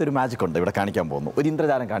രഹസ്യമില്ലാത്തൊരു മാജിക് ഉണ്ട് ഇവിടെ കാണിക്കാൻ പോകുന്നു. ഒരു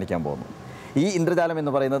ഇന്ദ്രജാലം കാണിക്കാൻ പോകുന്നു. ഈ ഇന്ദ്രജാലം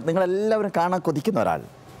എന്ന് പറയുന്നത് നിങ്ങളെല്ലാവരും കാണാൻ കൊതിക്കുന്ന ഒരാൾ,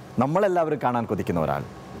 നമ്മളെല്ലാവരും കാണാൻ കൊതിക്കുന്ന ഒരാൾ,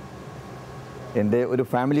 എൻ്റെ ഒരു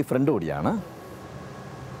ഫാമിലി ഫ്രണ്ട് കൂടിയാണ്.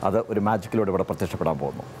 അത് ഒരു മാജിക്കിലൂടെ ഇവിടെ പ്രത്യക്ഷപ്പെടാൻ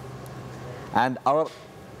പോകുന്നു. And our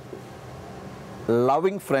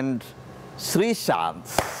loving front Sreesanth.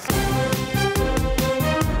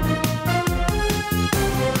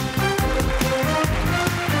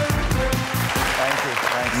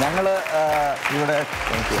 ഞങ്ങൾ ഇവിടെ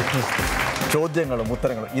ചോദ്യങ്ങളും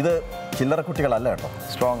ഉത്തരങ്ങളും, ഇത് ചില്ലറ കുട്ടികളല്ല കേട്ടോ.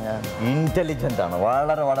 സ്ട്രോങ്, ഇൻ്റലിജൻ്റ് ആണ്.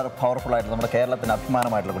 വളരെ വളരെ പവർഫുൾ ആയിട്ട് നമ്മുടെ കേരളത്തിന്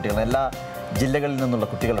അഭിമാനമായിട്ടുള്ള കുട്ടികൾ, എല്ലാ ജില്ലകളിൽ നിന്നുള്ള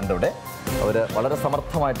കുട്ടികളുണ്ട് ഇവിടെ. അവർ വളരെ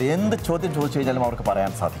സമർത്ഥമായിട്ട് എന്ത് ചോദ്യം ചോദിച്ചു കഴിഞ്ഞാലും അവർക്ക്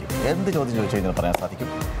പറയാൻ സാധിക്കും. എന്ത് ചോദ്യം ചോദിച്ചു കഴിഞ്ഞാലും പറയാൻ സാധിക്കും.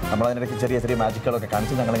 നമ്മളതിനിടയ്ക്ക് ചെറിയ ചെറിയ മാജിക്കുകളൊക്കെ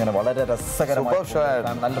കാണിച്ച് ഞങ്ങളിങ്ങനെ വളരെ രസകരമായ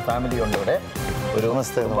നല്ല ഫാമിലി ഉണ്ട് ഇവിടെ. ഒരു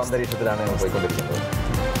അന്തരീക്ഷത്തിലാണ് ഞങ്ങൾ പോയിക്കൊണ്ടിരിക്കുന്നത്.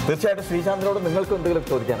 തീർച്ചയായിട്ടും ശ്രീശാന്തിനോട് നിങ്ങൾക്ക് എന്തെങ്കിലും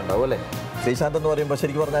ചോദിക്കാനുണ്ടാവും അല്ലേ? ശ്രീശാന്ത് എന്ന് പറയുമ്പോൾ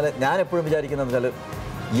ശരിക്കും പറഞ്ഞാൽ ഞാൻ എപ്പോഴും വിചാരിക്കുന്നത് വെച്ചാൽ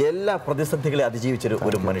എല്ലാ പ്രതിസന്ധികളെ അതിജീവിച്ചൊരു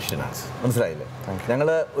ഒരു മനുഷ്യനാണ്. മനസ്സിലായില്ലേ? ഞങ്ങൾ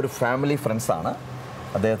ഒരു ഫാമിലി ഫ്രണ്ട്സാണ്.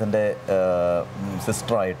 അദ്ദേഹത്തിൻ്റെ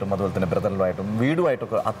സിസ്റ്ററായിട്ടും അതുപോലെ തന്നെ ബ്രദറിലുമായിട്ടും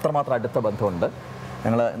വീടുമായിട്ടൊക്കെ അത്രമാത്രം അടുത്ത ബന്ധമുണ്ട്.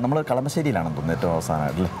 നമ്മൾ കളമശ്ശേരിയിലാണെന്ന് തോന്നുന്നു ഏറ്റവും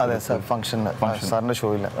അവസാനമായിട്ടല്ലേ? അതെ സാർ, ഫംഗ്ഷൻ സാറിൻ്റെ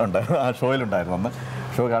ഷോയിൽ ഉണ്ടായിരുന്നു. ആ ഷോയിലുണ്ടായിരുന്നു. അന്ന്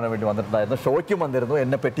ഷോ കാണാൻ വേണ്ടി വന്നിട്ടുണ്ടായിരുന്നു. ഷോയ്ക്കും വന്നിരുന്നു.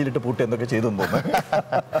 എന്നെ പെട്ടിയിലിട്ട് പൂട്ടി എന്തൊക്കെ ചെയ്തു തോന്നുന്നു.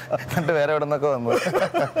 എന്നിട്ട് വേറെ എവിടെ നിന്നൊക്കെ വന്നു.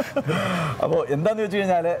 അപ്പോൾ എന്താണെന്ന് വെച്ച്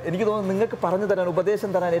കഴിഞ്ഞാൽ എനിക്ക് തോന്നുന്നു നിങ്ങൾക്ക് പറഞ്ഞു തരാൻ, ഉപദേശം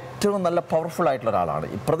തരാൻ ഏറ്റവും നല്ല പവർഫുൾ ആയിട്ടുള്ള ഒരാളാണ്.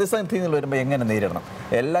 ഈ പ്രതിസന്ധികൾ വരുമ്പോൾ എങ്ങനെ നേരിടണം,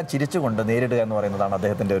 എല്ലാം ചിരിച്ചുകൊണ്ട് നേരിടുക എന്ന് പറയുന്നതാണ്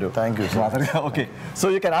അദ്ദേഹത്തിൻ്റെ ഒരു okay. So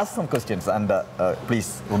you can ask some questions and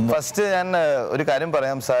please. First ഞാൻ ഒരു കാര്യം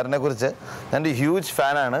പറയാം സാറിനെ കുറിച്ച്. ഞാൻ ഒരു ഹ്യൂജ്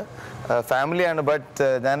ഫാനാണ്, ഫാമിലിയാണ്. ബട്ട്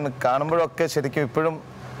ഞാൻ കാണുമ്പോഴൊക്കെ ശരിക്കും ഇപ്പോഴും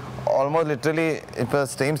ഓൾമോസ്റ്റ് ലിറ്ററലി ഇപ്പോൾ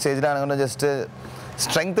same സ്റ്റേജിലാണെങ്കിൽ just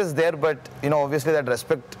strength is there, but you know obviously that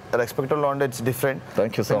respect ഉള്ളതുകൊണ്ട് it's different.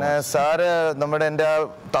 Thank you so much. പിന്നെ സാറ് നമ്മുടെ എൻ്റെ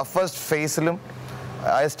toughest phase-ലും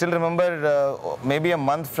I still remember maybe a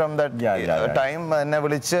month from that time എന്നെ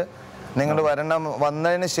വിളിച്ച് നിങ്ങൾ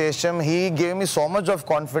വന്നതിന് ശേഷം he gave me so much of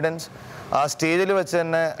confidence. ആ സ്റ്റേജിൽ വെച്ച്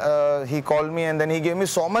തന്നെ he called me and then he gave me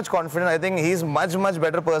so much confidence. I think he's much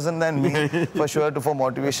better person than me for sure for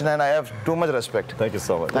motivation, and I have too much respect. Thank you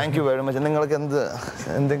so much. Thank you very much. നിങ്ങൾക്ക്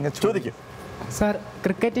എന്തെങ്കിലും ചോദിക്കും sir?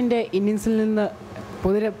 ക്രിക്കറ്റിൻ്റെ ഇന്നിങ്സിൽ നിന്ന്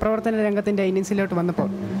പൊതുപ്രവർത്തന രംഗത്തിൻ്റെ ഇന്നിങ്സിലോട്ട് വന്നപ്പോൾ,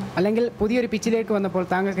 അല്ലെങ്കിൽ പുതിയൊരു പിച്ചിലേക്ക് വന്നപ്പോൾ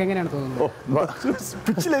താങ്കൾക്ക് എങ്ങനെയാണ് തോന്നുന്നത്?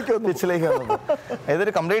 പിച്ചിലേക്ക് വന്നപ്പോൾ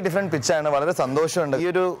ഇതൊരു കംപ്ലീറ്റ് ഡിഫറെൻറ്റ് പിച്ചാണ്. വളരെ സന്തോഷമുണ്ട്. ഈ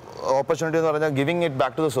ഒരു ഓപ്പർച്യൂണിറ്റി എന്ന് പറഞ്ഞാൽ giving it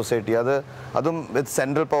back to the society, അതും വിത്ത്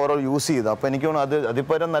സെൻട്രൽ പവർ യൂസ് ചെയ്ത്. അപ്പോൾ എനിക്ക് തോന്നുന്നു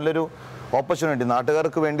അതിപ്പോൾ നല്ലൊരു ഓപ്പർച്യൂണിറ്റി,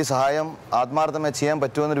 നാട്ടുകാർക്ക് വേണ്ടി സഹായം ആത്മാർത്ഥമായി ചെയ്യാൻ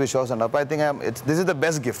പറ്റുമെന്നൊരു വിശ്വാസമുണ്ട്. അപ്പോൾ I think this is the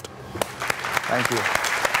best gift. Thank you.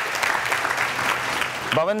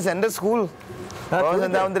 Bhavan's എൻ്റെ school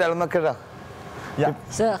Almakara. Yeah.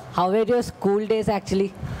 Sir, how were your school days actually?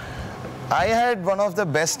 I had one of the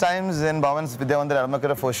best times in Bhavan's Vidyavandar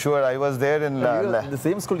Almakara for sure. I was there in the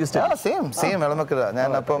same school you studied? Yeah, same Almakara. ഞാൻ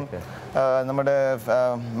അപ്പം നമ്മുടെ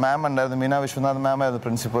മാം ഉണ്ടായിരുന്നു, മീന വിശ്വനാഥ് മാം ആയിരുന്നു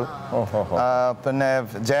principal. പിന്നെ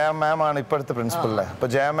ജയ മാം ആണ് ഇപ്പോഴത്തെ പ്രിൻസിപ്പളിലെ. അപ്പോൾ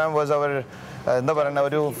ജയ മാം was അവർ എന്താ പറയുക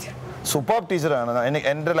ഒരു സൂപ്പർ ടീച്ചറാണ്.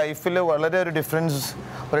 എൻ്റെ ലൈഫിൽ വളരെ ഒരു ഡിഫറൻസ്,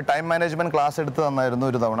 ഒരു ടൈം മാനേജ്മെൻറ്റ് ക്ലാസ് എടുത്ത് തന്നായിരുന്നു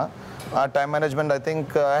ഒരു തവണ. ആ time management I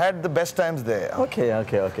think I had the best times they.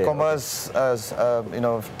 Commerce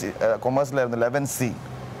കൊമേഴ്സിലായിരുന്നു 11C.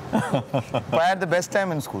 I had the best time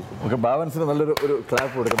in school. Okay, ബാവൻസിന് നല്ലൊരു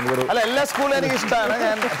ക്ലാപ്പ് കൊടുക്കുന്നു. അല്ല, എല്ലാ സ്കൂളും എനിക്ക് ഇഷ്ടമാണ്.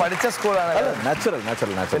 ഞാൻ പഠിച്ച സ്കൂളാണ്. നാച്ചുറൽ.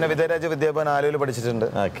 പിന്നെ വിദ്യാരാജ വിദ്യാഭവൻ ആലുവയിൽ പഠിച്ചിട്ടുണ്ട്.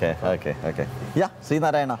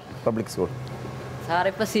 Sreenarayana public school. സാർ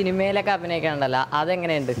ഇപ്പോൾ സിനിമയിലൊക്കെ അഭിനയിക്കണല്ലോ,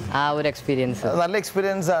 അതെങ്ങനെയുണ്ട് ആ ഒരു എക്സ്പീരിയൻസ്? നല്ല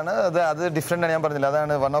എക്സ്പീരിയൻസ് ആണ്. അത് ഡിഫറെൻ്റ് ആണ്. ഞാൻ പറഞ്ഞില്ല,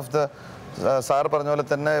 അതാണ് വൺ ഓഫ് ദ സാർ പറഞ്ഞ പോലെ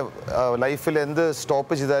തന്നെ ലൈഫിൽ എന്ത്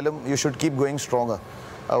സ്റ്റോപ്പ് ചെയ്താലും you should keep going strong.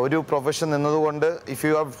 ഒരു profession നിന്നതുകൊണ്ട് if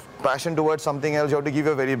you have passion towards something else you have to give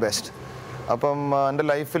your very best. അപ്പം എൻ്റെ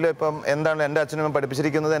ലൈഫിൽ ഇപ്പം എന്താണ് എൻ്റെ അച്ഛനും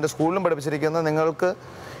പഠിപ്പിച്ചിരിക്കുന്നത്, എൻ്റെ സ്കൂളിലും പഠിപ്പിച്ചിരിക്കുന്നത്, നിങ്ങൾക്ക്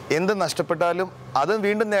എന്ത് നഷ്ടപ്പെട്ടാലും അത്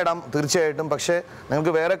വീണ്ടും നേടാം തീർച്ചയായിട്ടും. പക്ഷേ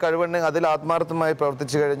നിങ്ങൾക്ക് വേറെ കഴിവുണ്ടെങ്കിൽ അതിൽ ആത്മാർത്ഥമായി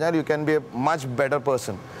പ്രവർത്തിച്ചു കഴിഞ്ഞാൽ you can be A much better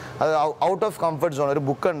person. അത് ഔട്ട് ഓഫ് കംഫർട്ട് സോൺ ഒരു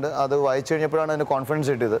ബുക്കുണ്ട്, അത് വായിച്ചു കഴിഞ്ഞപ്പോഴാണ് അതിന് കോൺഫിഡൻസ്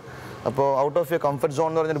കിട്ടിയത്. അപ്പോൾ out of your comfort zone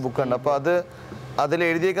എന്ന് പറഞ്ഞൊരു ബുക്കുണ്ട്. അപ്പോൾ അതിൽ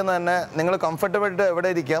എഴുതിയിരിക്കുന്നത് തന്നെ നിങ്ങൾ കംഫർട്ടബിൾ എവിടെ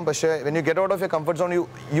ഇരിക്കാം, പക്ഷേ when you get out of your comfort zone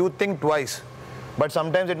you think twice, but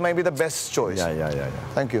sometimes it my B the best choice.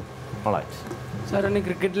 Thank you. Sir ഇനി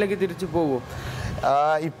ക്രിക്കറ്റിലേക്ക് തിരിച്ചു പോകുമോ?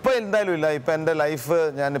 ഇപ്പം എന്തായാലും ഇല്ല. ഇപ്പം എൻ്റെ ലൈഫ്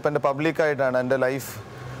ഞാനിപ്പോൾ എൻ്റെ പബ്ലിക്കായിട്ടാണ് എൻ്റെ life.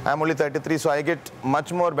 I am only 33, so I get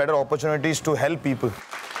much more better opportunities to help people.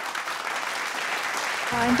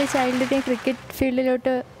 എൻ്റെ ചൈൽഡിനെ ക്രിക്കറ്റ്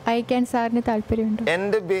ഫീൽഡിലോട്ട് അയക്കാൻ സാറിന് താല്പര്യമുണ്ടോ?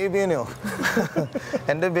 എൻ്റെ ബേബിനെയോ?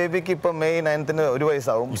 എൻ്റെ ബേബിക്ക് ഇപ്പം മെയ് 9th 1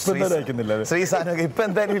 വയസ്സാവും. ശ്രീസാനൊക്കെ ഇപ്പം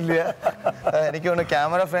എന്തായാലും ഇല്ല. എനിക്ക് തോന്നുന്നു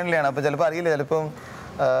ക്യാമറ ഫ്രണ്ട്ലിയാണ്, അപ്പോൾ ചിലപ്പോൾ അറിയില്ല, ചിലപ്പം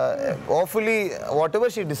hopefully what ever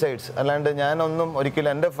she decides. അല്ലാണ്ട് ഞാനൊന്നും ഒരിക്കലും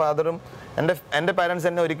എൻ്റെ ഫാദറും എൻ്റെ പാരൻസ്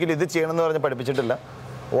എന്നെ ഒരിക്കലും ഇത് ചെയ്യണമെന്ന് പറഞ്ഞ് പഠിപ്പിച്ചിട്ടില്ല.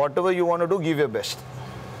 What ever you want to give your best.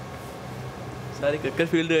 Sir cricket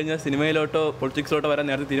field കഴിഞ്ഞാൽ സിനിമയിലോട്ടോ പൊളിറ്റിക്സിലോട്ടോ വരാൻ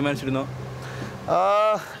നേരത്തെ തീരുമാനിച്ചിരുന്നോ?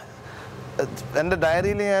 എൻ്റെ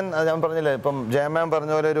ഡയറിയിൽ ഞാൻ പറഞ്ഞില്ലേ, ഇപ്പം ജയമാം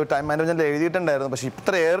പറഞ്ഞ പോലെ ഒരു ടൈം മാനേജ്മെൻറ്റിൽ എഴുതിയിട്ടുണ്ടായിരുന്നു, പക്ഷേ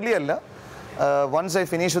ഇത്ര ഏർലി അല്ല. Once I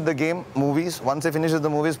finish with the game movies, once I finish with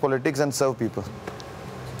the movies, politics and serve people.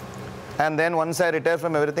 And then once I retire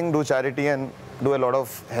from everything, do charity and do a lot of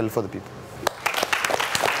help for the people.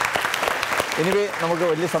 Anyway നമുക്ക്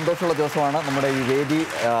വലിയ സന്തോഷമുള്ള ദിവസമാണ്. നമ്മുടെ ഈ വേദി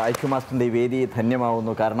ഐക്യമാസ്റ്ററിൻ്റെ ഈ വേദി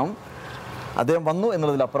ധന്യമാവുന്നു. കാരണം അദ്ദേഹം വന്നു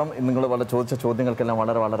എന്നുള്ളതിലപ്പുറം നിങ്ങൾ ചോദിച്ച ചോദ്യങ്ങൾക്കെല്ലാം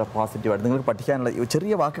വളരെ വളരെ പോസിറ്റീവായിട്ട് നിങ്ങൾക്ക് പഠിക്കാനുള്ള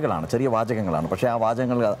ചെറിയ വാക്കുകളാണ്, ചെറിയ വാചകങ്ങളാണ്, പക്ഷേ ആ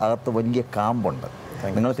വാചകങ്ങൾ അകത്ത് വലിയ കാമ്പുണ്ട്.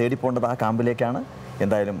 നിങ്ങൾ തേടിപ്പോണ്ടത് ആ കാമ്പിലേക്കാണ്.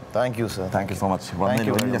 എന്തായാലും thank you sir. Thank you so much.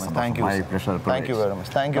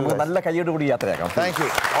 നല്ല കയ്യോട് കൂടി യാത്രയാക്കാം.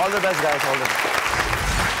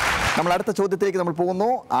 നമ്മൾ അടുത്ത ചോദ്യത്തിലേക്ക് നമ്മൾ പോകുന്നു.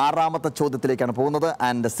 6ാമത്തെ ചോദ്യത്തിലേക്കാണ് പോകുന്നത്.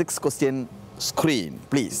 And 6th question screen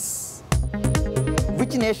please.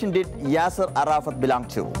 Which nation did Yasser Arafat belong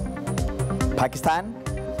to? Pakistan,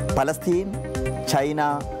 Palestine, China,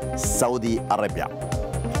 Saudi Arabia.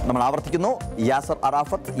 നമ്മൾ ആവർത്തിക്കുന്നു. യാസർ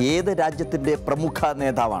അറാഫത്ത് ഏത് രാജ്യത്തിൻ്റെ പ്രമുഖ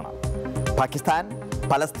നേതാവാണ്? Pakistan,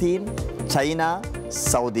 Palestine, China,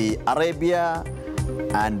 Saudi Arabia.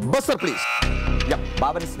 And buzzer please.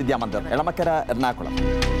 ബാബൻസ് Vidyamandir, Elamakkara, Ernakulam.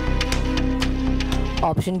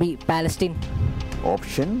 Option B, Palestine.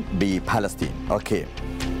 Option B, Palestine. Okay.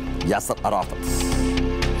 Yasar Arafat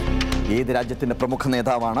ഏത് രാജ്യത്തിൻ്റെ പ്രമുഖ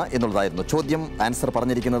നേതാവാണ് എന്നുള്ളതായിരുന്നു ചോദ്യം. ആൻസർ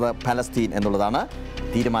പറഞ്ഞിരിക്കുന്നത് പാലസ്തീൻ എന്നുള്ളതാണ്.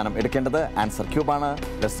 തീരുമാനം എടുക്കേണ്ടത് answer ക്യൂബാണ്.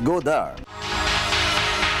 Let's go there.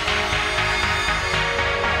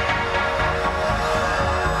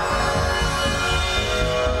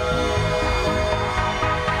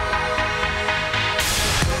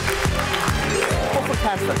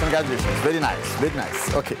 Congratulations. Very nice. Very nice.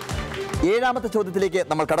 Okay. 7ാമത്തെ ചോദ്യത്തിലേക്ക്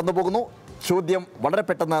നമ്മൾ കടന്നു പോകുന്നു. ചോദ്യം വളരെ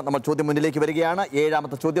പെട്ടെന്ന് നമ്മൾ ചോദ്യം മുന്നിലേക്ക് വരികയാണ്.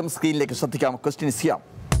 7ാമത്തെ ചോദ്യം സ്ക്രീനിലേക്ക് ശ്രദ്ധിക്കാം. Question is here.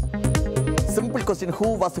 Simple question. Who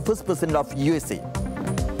was the first president of USA?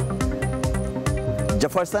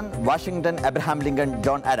 Jefferson, Washington, Abraham Lincoln,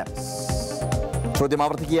 John Adams. ചോദ്യം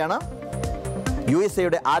ആവർത്തിക്കുകയാണ്.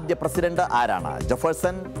 USA-യുടെ ആദ്യ പ്രസിഡന്റ് ആരാണ്?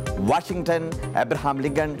 Jefferson, Washington, Abraham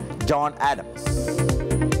Lincoln, John Adams.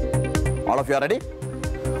 All of you are ready?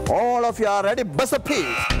 All of you are ready? Buzzer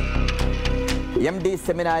please. MD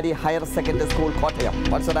Seminary Higher Secondary School, Kottayam.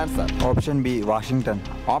 What's your answer? Option B, Washington.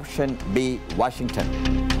 Option B, Washington.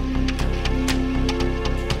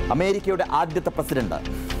 അമേരിക്കയുടെ ആദ്യത്തെ president.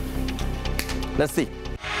 Let's see.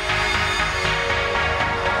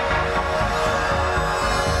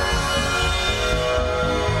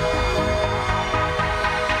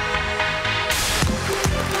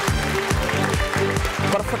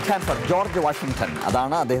 Perfect answer. George Washington.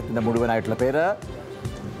 അതാണ് അദ്ദേഹത്തിൻ്റെ മുഴുവനായിട്ടുള്ള പേര്.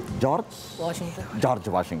 George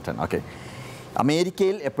Washington. Okay.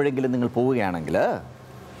 അമേരിക്കയിൽ എപ്പോഴെങ്കിലും നിങ്ങൾ പോവുകയാണെങ്കിൽ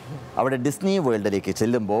അവിടെ ഡിസ്നി വേൾഡിലേക്ക്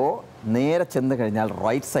ചെല്ലുമ്പോൾ നേരെ ചെന്ന് കഴിഞ്ഞാൽ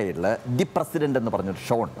റൈറ്റ് സൈഡിൽ ദി പ്രസിഡന്റ് എന്ന് പറഞ്ഞൊരു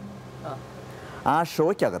ഷോ ഉണ്ട്. ആ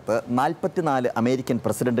ഷോയ്ക്കകത്ത് 44 അമേരിക്കൻ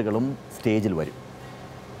പ്രസിഡന്റുകളും സ്റ്റേജിൽ വരും.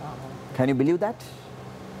 Can you believe that?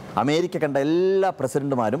 America കണ്ട എല്ലാ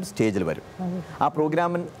പ്രസിഡന്റുമാരും സ്റ്റേജിൽ വരും. ആ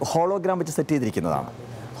പ്രോഗ്രാമിന് ഹോളോഗ്രാം വെച്ച് സെറ്റ് ചെയ്തിരിക്കുന്നതാണ്.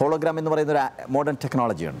 ഹോളോഗ്രാം എന്ന് പറയുന്ന ഒരു മോഡേൺ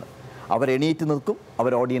ടെക്നോളജി ഉണ്ട്. അവർ എണീറ്റ് നിൽക്കും,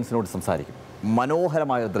 അവർ ഓഡിയൻസിനോട് സംസാരിക്കും.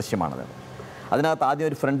 മനോഹരമായ ഒരു ദൃശ്യമാണത്. അതിനകത്ത് ആദ്യം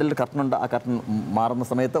ഒരു ഫ്രണ്ടിൽ കർട്ടനുണ്ട്. ആ കർട്ടൻ മാറുന്ന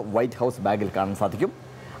സമയത്ത് വൈറ്റ് ഹൗസ് ബാഗിൽ കാണാൻ സാധിക്കും.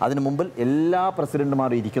 അതിന് മുമ്പിൽ എല്ലാ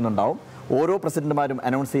പ്രസിഡന്റുമാരും ഇരിക്കുന്നുണ്ടാവും. ഓരോ പ്രസിഡന്റുമാരും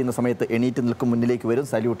അനൗൺസ് ചെയ്യുന്ന സമയത്ത് എണീറ്റ് നിൽക്കും, മുന്നിലേക്ക് വരും,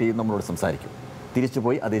 സല്യൂട്ട് ചെയ്യും, നമ്മളോട് സംസാരിക്കും.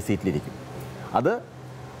 തിരിച്ചുപോയി അതേ സീറ്റിലിരിക്കും. അത്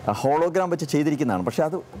ഹോളോഗ്രാം വെച്ച് ചെയ്തിരിക്കുന്നതാണ്. പക്ഷേ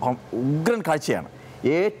അത് ഉഗ്രൻ കാഴ്ചയാണ്.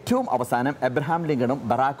 ഏറ്റവും അവസാനം എബ്രഹാം ലിങ്കണും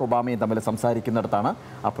ബറാക്ക് ഒബാമയും തമ്മിൽ സംസാരിക്കുന്നിടത്താണ്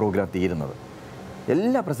ആ പ്രോഗ്രാം തീരുന്നത്.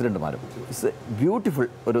 എല്ലാ പ്രസിഡന്റുമാരും ഇറ്റ്സ് ബ്യൂട്ടിഫുൾ,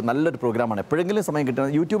 ഒരു നല്ലൊരു പ്രോഗ്രാമാണ്. എപ്പോഴെങ്കിലും സമയം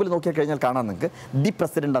കിട്ടുന്നത് യൂട്യൂബിൽ നോക്കിയാൽ കഴിഞ്ഞാൽ കാണാം നിങ്ങൾക്ക്. ദി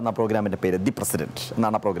പ്രസിഡന്റ് എന്ന പ്രോഗ്രാമിൻ്റെ പേര്, ദി പ്രസിഡന്റ്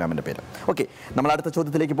എന്നാണ് ആ പ്രോഗ്രാമിൻ്റെ പേര്. ഓക്കെ, നമ്മൾ അടുത്ത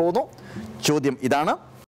ചോദ്യത്തിലേക്ക് പോകുന്നു. ചോദ്യം ഇതാണ്: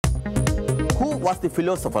 Who was the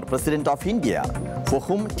philosopher president of India for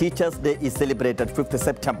whom Teachers' Day is celebrated 5th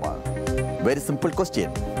September? Very simple question.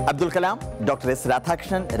 Abdul Kalam, Dr. S.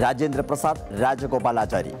 Radhakrishnan, Rajendra Prasad,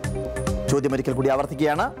 Rajagopalachari. ചോദ്യം ഒരിക്കൽ കൂടി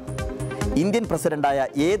ആവർത്തിക്കുകയാണ്. ഇന്ത്യൻ പ്രസിഡന്റായ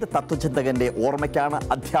ഏത് തത്വചിന്തകന്റെ ഓർമ്മയ്ക്കാണ്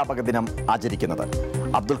അധ്യാപക ദിനം ആചരിക്കുന്നത്?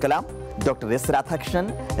 Abdul Kalam, doctor S Radhakrishnan,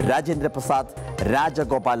 Rajendra Prasad,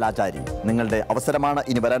 Rajagopalachari. നിങ്ങളുടെ അവസരമാണ്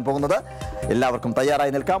ഇനി വരാൻ പോകുന്നത്. എല്ലാവർക്കും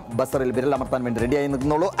തയ്യാറായി നിൽക്കാം. ബസറിൽ വിരലമർത്താൻ വേണ്ടി റെഡിയായി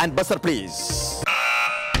നിൽക്കുന്നുള്ളൂ. And buzzer please.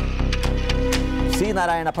 C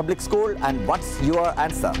Narayana public school. And what's your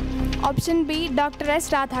answer? Option B doctor S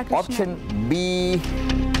Radhakrishnan. Option B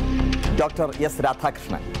doctor S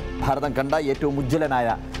Radhakrishnan. ഭാരതം കണ്ട ഏറ്റവും ഉജ്ജ്വലനായ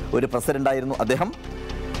ഒരു പ്രസിഡന്റായിരുന്നു അദ്ദേഹം.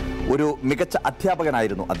 ഒരു മികച്ച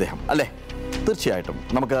അധ്യാപകനായിരുന്നു അദ്ദേഹം, അല്ലേ? തീർച്ചയായിട്ടും.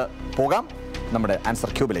 നമുക്ക് പോകാം നമ്മുടെ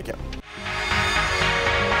answer ക്യൂബിലേക്ക്.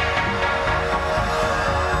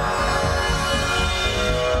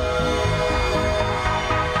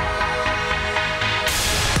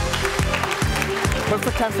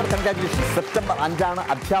 Perfect answer, congratulation. September 5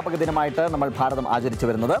 അധ്യാപക ദിനമായിട്ട് നമ്മൾ ഭാരതം ആചരിച്ചു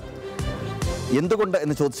വരുന്നത്. എന്തുകൊണ്ട്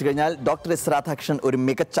എന്ന് ചോദിച്ചു കഴിഞ്ഞാൽ ഡോക്ടർ എസ് രാധാകൃഷ്ണൻ ഒരു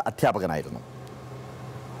മികച്ച അധ്യാപകനായിരുന്നു.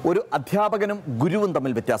 ഒരു അധ്യാപകനും ഗുരുവും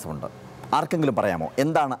തമ്മിൽ വ്യത്യാസമുണ്ട്. ആർക്കെങ്കിലും പറയാമോ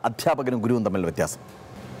എന്താണ് അധ്യാപകനും ഗുരുവും തമ്മിൽ വ്യത്യാസം?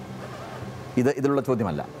 ഇതിലുള്ള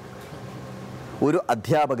ചോദ്യമല്ല. ഒരു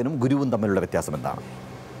അധ്യാപകനും ഗുരുവും തമ്മിലുള്ള വ്യത്യാസം എന്താണ്?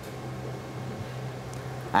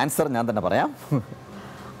 ആൻസർ ഞാൻ തന്നെ പറയാം.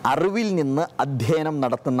 അറിവിൽ നിന്ന് അധ്യയനം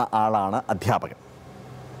നടത്തുന്ന ആളാണ് അധ്യാപകൻ.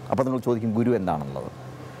 അപ്പോൾ നിങ്ങൾ ചോദിക്കും ഗുരു എന്താണെന്നുള്ളത്.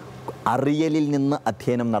 അറിയലിൽ നിന്ന്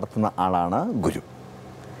അധ്യയനം നടത്തുന്ന ആളാണ് ഗുരു.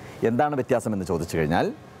 എന്താണ് വ്യത്യാസം എന്ന് ചോദിച്ചു കഴിഞ്ഞാൽ,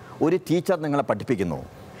 ഒരു ടീച്ചർ നിങ്ങളെ പഠിപ്പിക്കുന്നു.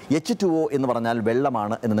 H2O എന്ന് പറഞ്ഞാൽ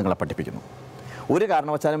വെള്ളമാണ് എന്ന് നിങ്ങളെ പഠിപ്പിക്കുന്നു. ഒരു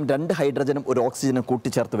കാരണവശാലും 2 ഹൈഡ്രജനും ഒരു ഓക്സിജനും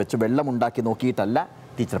കൂട്ടിച്ചേർത്ത് വെച്ച് വെള്ളം ഉണ്ടാക്കി നോക്കിയിട്ടല്ല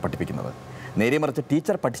ടീച്ചർ പഠിപ്പിക്കുന്നത്. നേരെ മറിച്ച്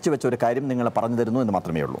ടീച്ചർ പഠിച്ചു വെച്ച ഒരു കാര്യം നിങ്ങളെ പറഞ്ഞു തരുന്നു എന്ന്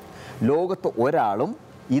മാത്രമേ ഉള്ളൂ. ലോകത്ത് ഒരാളും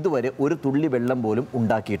ഇതുവരെ ഒരു തുള്ളി വെള്ളം പോലും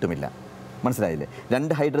ഉണ്ടാക്കിയിട്ടുമില്ല. മനസ്സിലായില്ലേ?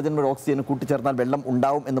 2 ഹൈഡ്രജനും ഒരു ഓക്സിജനും കൂട്ടിച്ചേർത്താൽ വെള്ളം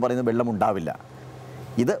ഉണ്ടാവും എന്ന് പറയുന്നത് വെള്ളം ഉണ്ടാവില്ല.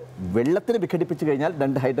 ഇത് വെള്ളത്തിന് വിഘടിപ്പിച്ച് കഴിഞ്ഞാൽ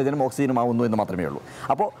 2 ഹൈഡ്രജനും ഓക്സിജനും ആവുന്നു എന്ന് മാത്രമേ ഉള്ളൂ.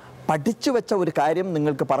 അപ്പോൾ പഠിച്ചു വെച്ച ഒരു കാര്യം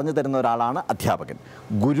നിങ്ങൾക്ക് പറഞ്ഞു തരുന്ന ഒരാളാണ് അധ്യാപകൻ.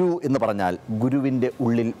 ഗുരു എന്ന് പറഞ്ഞാൽ ഗുരുവിൻ്റെ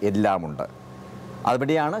ഉള്ളിൽ എല്ലാമുണ്ട്.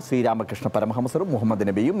 അവിടെയാണ് ശ്രീരാമകൃഷ്ണ പരമഹംസരും മുഹമ്മദ്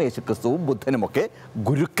നബിയും യേശുക്രിസ്തുവും ബുദ്ധനുമൊക്കെ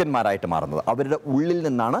ഗുരുക്കന്മാരായിട്ട് മാറുന്നത്. അവരുടെ ഉള്ളിൽ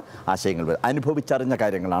നിന്നാണ് ആശയങ്ങൾ വരുന്നത്. അനുഭവിച്ചറിഞ്ഞ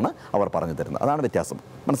കാര്യങ്ങളാണ് അവർ പറഞ്ഞു തരുന്നത്. അതാണ് വ്യത്യാസം.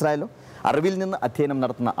 മനസ്സിലായല്ലോ? അറിവിൽ നിന്ന് അധ്യയനം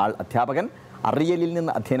നടത്തുന്ന ആൾ അധ്യാപകൻ, അറിയലിൽ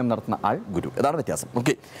നിന്ന് അധ്യയനം നടത്തുന്ന ആൾ ഗുരു. ഇതാണ് വ്യത്യാസം.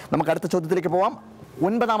 ഓക്കെ, നമുക്ക് അടുത്ത ചോദ്യത്തിലേക്ക് പോവാം.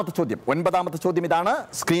 9ാമത്തെ ചോദ്യം ഇതാണ്.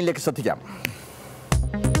 സ്ക്രീനിലേക്ക് ശ്രദ്ധിക്കാം.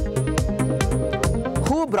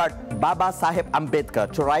 Who brought Baba Saheb Ambedkar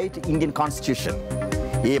to write Indian Constitution?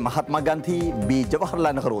 A. Mahatma Gandhi, B.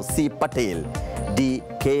 Jawaharlal Nehru, C. Patel, D.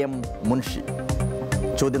 K.M. Munshi.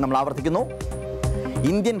 ചോദ്യം നമ്മൾ ആവർത്തിക്കുന്നു.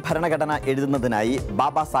 ഇന്ത്യൻ ഭരണഘടന എഴുതുന്നതിനായി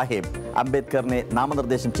ബാബാ സാഹേബ് അംബേദ്കറിനെ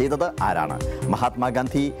നാമനിർദ്ദേശം ചെയ്തത് ആരാണ്?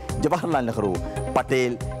 മഹാത്മാഗാന്ധി, ജവഹർലാൽ നെഹ്റു,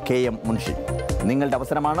 പട്ടേൽ, K.M. മുൻഷി. നിങ്ങളുടെ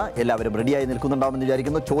അവസരമാണ്. എല്ലാവരും റെഡിയായി നിൽക്കുന്നുണ്ടാവുമെന്ന്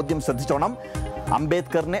വിചാരിക്കുന്നു. ചോദ്യം ശ്രദ്ധിച്ചോണം.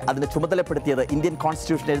 അംബേദ്കറിനെ അതിന് ചുമതലപ്പെടുത്തിയത്, ഇന്ത്യൻ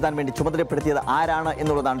കോൺസ്റ്റിറ്റ്യൂഷൻ എഴുതാൻ വേണ്ടി ചുമതലപ്പെടുത്തിയത് ആരാണ്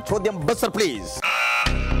എന്നുള്ളതാണ് ചോദ്യം. Buzzer please.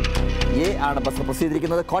 എ ആണ് ബസർ പ്രസ്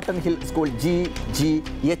ചെയ്തിരിക്കുന്നത്. Cotton hill school,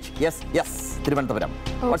 GGHSS, Thiruvananthapuram.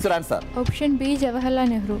 What's your answer? Option B Jawaharlal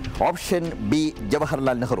Nehru. Option B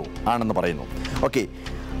Jawaharlal Nehru ആണെന്ന് പറയുന്നു. ഓക്കെ,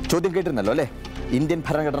 ചോദ്യം കേട്ടിരുന്നല്ലോ അല്ലേ? ഇന്ത്യൻ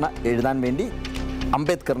ഭരണഘടന എഴുതാൻ വേണ്ടി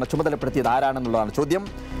അംബേദ്കറിനെ ചുമതലപ്പെടുത്തിയത് ആരാണെന്നുള്ളതാണ് ചോദ്യം.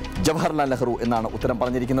 ജവഹർലാൽ നെഹ്റു എന്നാണ് ഉത്തരം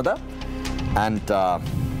പറഞ്ഞിരിക്കുന്നത്. ആൻഡ്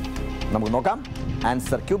നമുക്ക് നോക്കാം.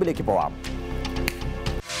 ആൻസർ ക്യൂബിലേക്ക് പോവാം.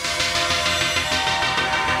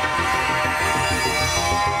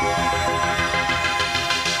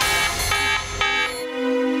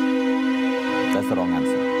 Wrong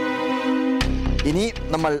answer. ഇനി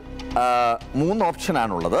നമ്മൾ 3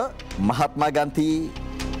 ഓപ്ഷനാണുള്ളത്. Mahatma Gandhi,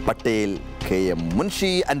 Patel, K.M.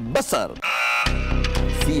 Munshi. And buzzer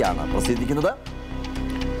C ആണ് പ്രസിദ്ധിക്കുന്നത്.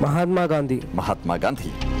 മഹാത്മാഗാന്ധി.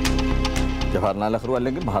 മഹാത്മാഗാന്ധി. ജവഹർലാൽ നെഹ്റു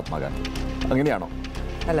അല്ലെങ്കിൽ മഹാത്മാഗാന്ധി, അങ്ങനെയാണോ?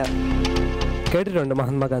 അല്ല, കേട്ടിട്ടുണ്ട്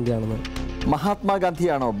മഹാത്മാഗാന്ധിയാണെന്ന്.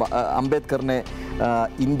 മഹാത്മാഗാന്ധിയാണോ അംബേദ്കറിനെ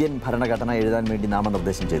ഇന്ത്യൻ ഭരണഘടന എഴുതാൻ വേണ്ടി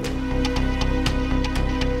നാമനിർദ്ദേശം ചെയ്തത്?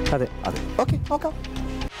 അതെ. ഓക്കെ, നോക്കാം.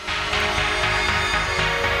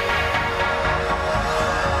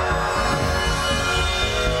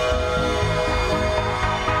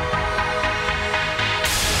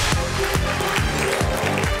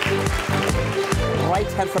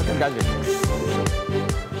 Right answer. കൺഗ്രാറ്റുലേഷൻസ്.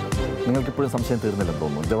 നിങ്ങൾക്കിപ്പോഴും സംശയം തീർന്നില്ലെന്ന്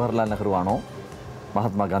തോന്നുന്നു. ജവഹർലാൽ നെഹ്റു ആണോ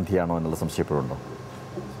മഹാത്മാഗാന്ധിയാണോ എന്നുള്ള സംശയം ഇപ്പോഴുണ്ടോ?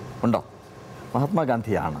 ഉണ്ടോ?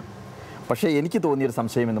 മഹാത്മാഗാന്ധിയാണ്. പക്ഷേ എനിക്ക് തോന്നിയൊരു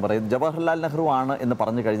സംശയം എന്ന് പറയുന്നത് ജവഹർലാൽ നെഹ്റു ആണ് എന്ന്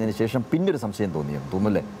പറഞ്ഞു കഴിഞ്ഞതിന് ശേഷം പിന്നൊരു സംശയം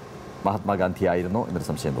തോന്നുന്നല്ലേ, മഹാത്മാഗാന്ധി ആയിരുന്നോ എന്നൊരു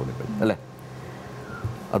സംശയം തോന്നിപ്പോയി അല്ലേ?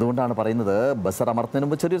 അതുകൊണ്ടാണ് പറയുന്നത് ബസർ അമർത്തുന്നതിന്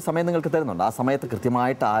മുമ്പ് ചെറിയൊരു സമയം നിങ്ങൾക്ക് തരുന്നുണ്ട്. ആ സമയത്ത്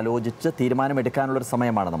കൃത്യമായിട്ട് ആലോചിച്ച് തീരുമാനമെടുക്കാനുള്ളൊരു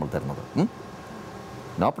സമയമാണ് നമ്മൾ തരുന്നത്.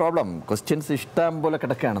 No problem. ക്വസ്റ്റ്യൻസ് ഇഷ്ടം പോലെ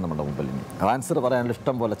കിടക്കുകയാണ് നമ്മുടെ മുമ്പിൽ. ഇനി ആൻസർ പറയാനുള്ള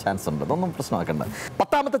ഇഷ്ടം പോലെ ചാൻസ് ഉണ്ട്. അതൊന്നും പ്രശ്നമാക്കണ്ട.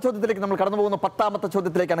 10ാമത്തെ ചോദ്യത്തിലേക്ക് നമ്മൾ കടന്നു പോകുന്നു. 10ാമത്തെ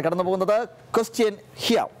ചോദ്യത്തിലേക്കാണ് കടന്നു പോകുന്നത്. Question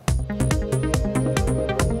here.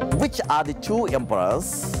 Which are the two emperors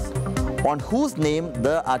on whose name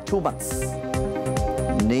there are 2 months?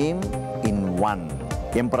 Name in one.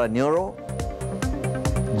 Emperor Nero,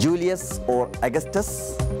 Julius or Augustus,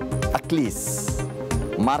 Achilles,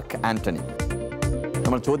 Mark Antony.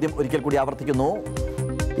 നമ്മൾ ചോദ്യം ഒരിക്കൽ കൂടി ആവർത്തിക്കുന്നു.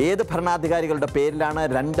 ഏത് ഭരണാധികാരികളുടെ പേരിലാണ്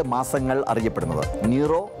 2 മാസങ്ങൾ അറിയപ്പെടുന്നത്?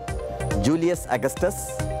 Nero, Julius Augustus,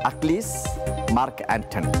 Achilles, mark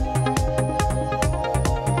Antony.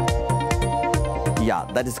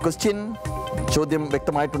 That is question. ചോദ്യം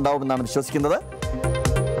വ്യക്തമായിട്ടുണ്ടാവുമെന്നാണ് വിശ്വസിക്കുന്നത്.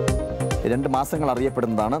 2 മാസങ്ങൾ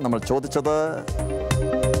അറിയപ്പെടുന്നതാണ് നമ്മൾ ചോദിച്ചത്.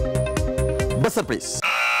 Buzzer please.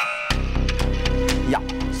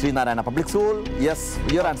 Sreenarayana public school. Yes,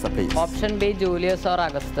 your answer please. Option B, Julius or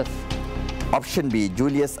Augustus. Option B,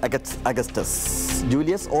 Julius Augustus.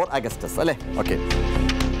 Julius or Augustus അല്ലേ? ഓക്കെ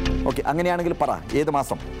ഓക്കെ, അങ്ങനെയാണെങ്കിൽ പറ ഏത്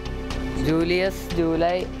മാസം? Julius,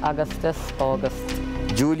 July, Augustus, August.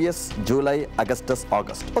 Julius, July, Augustus,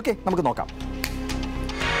 August. Okay, നമുക്ക് നോക്കാം.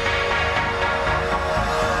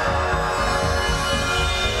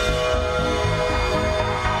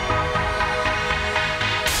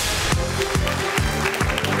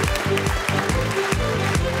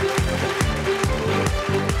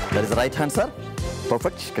 That is the right answer.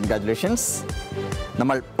 Perfect. Congratulations.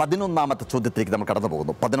 നമ്മൾ 11ാമത്തെ ചോദ്യത്തിലേക്ക് നമ്മൾ കടന്നു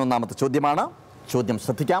പോകുന്നു. 11ാമത്തെ ചോദ്യമാണ്. ചോദ്യം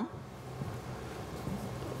ശ്രദ്ധിക്കാം.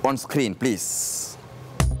 On screen, please.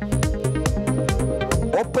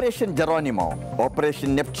 Operation Geronimo, Operation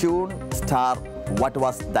Neptune star, what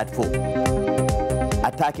was that for?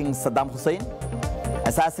 Attacking Saddam Hussein,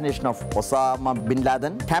 assassination of Osama bin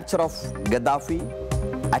Laden, capture of Gaddafi,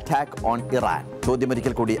 attack on Iran. ചോദ്യം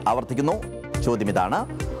ഒരിക്കൽ കൂടി ആവർത്തിക്കുന്നു. ചോദ്യം ഇതാണ്.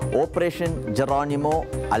 ഓപ്പറേഷൻ ജെറോണിമോ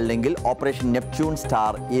അല്ലെങ്കിൽ ഓപ്പറേഷൻ നെപ്റ്റ്യൂൺ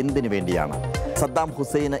സ്റ്റാർ എന്തിനു വേണ്ടിയാണ്? Saddam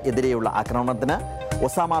ഹുസൈന് എതിരെയുള്ള ആക്രമണത്തിന്,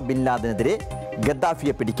 ഒസാമ ബിൻ ലാദനെതിരെ,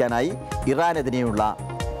 ഗദ്ദാഫിയെ പിടിക്കാനായി, ഇറാനെതിരെയുള്ള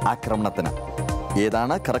ആക്രമണത്തിന്.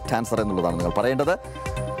 ഏതാണ് കറക്റ്റ് ആൻസർ എന്നുള്ളതാണ് നിങ്ങൾ പറയേണ്ടത്.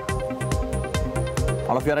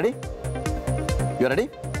 All of you are ready? You are ready?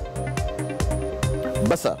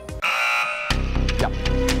 Buzzer. Yeah.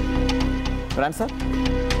 Your answer?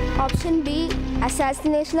 Option B,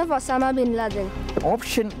 assassination of Osama bin Laden.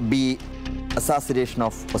 Option B, assassination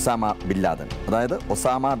of Osama bin Laden. അതായത്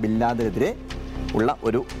Osama bin ലാദനെതിരെ ഉള്ള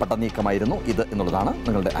ഒരു പട്ടനീക്കമായിരുന്നു ഇത് എന്നുള്ളതാണ്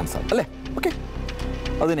നിങ്ങളുടെ ആൻസർ അല്ലേ? ഓക്കെ,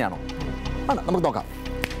 അത് തന്നെയാണോ? ആണ്. നമുക്ക് നോക്കാം.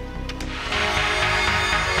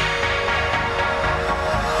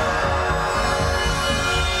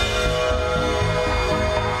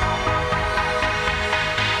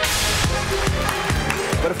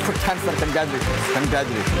 Perfect answer. Congratulations.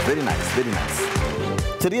 Congratulations. Very nice. Very nice.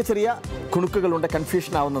 ചെറിയ ചെറിയ കുണുക്കുകളുണ്ട്,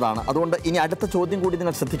 കൺഫ്യൂഷൻ ആവുന്നതാണ്. അതുകൊണ്ട് ഇനി അടുത്ത ചോദ്യം കൂടി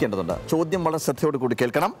നിങ്ങൾ ശ്രദ്ധിക്കേണ്ടതുണ്ട്. ചോദ്യം വളരെ ശ്രദ്ധയോട് കൂടി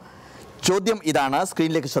കേൾക്കണം. ചോദ്യം ഇതാണ്,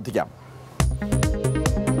 സ്ക്രീനിലേക്ക് ശ്രദ്ധിക്കാം.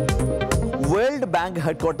 World bank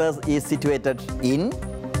headquarters is situated in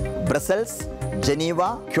Brussels, Geneva,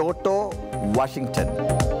 Kyoto, Washington.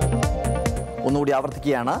 ഒന്നുകൂടി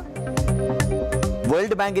ആവർത്തിക്കുകയാണ്.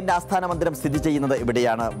 വേൾഡ് ബാങ്കിന്റെ ആസ്ഥാന മന്ദിരം സ്ഥിതി ചെയ്യുന്നത്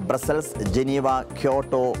എവിടെയാണ്? Brussels, Geneva,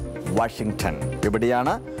 Kyoto, Washington.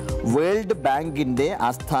 എവിടെയാണ് വേൾഡ് ബാങ്കിന്റെ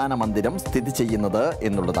ആസ്ഥാന മന്ദിരം സ്ഥിതി ചെയ്യുന്നത്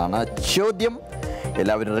എന്നുള്ളതാണ് ചോദ്യം.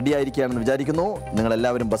 എല്ലാവരും റെഡി ആയിരിക്കുകയാണെന്ന് വിചാരിക്കുന്നു. നിങ്ങൾ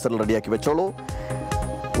എല്ലാവരും ബസറിൽ റെഡിയാക്കി വെച്ചോളൂ.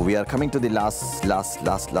 We are coming to the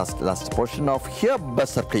last portion of here.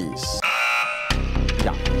 Buzzer, please.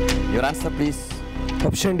 Yeah. Your answer, please.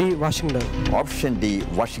 Option D, Washington. Option D,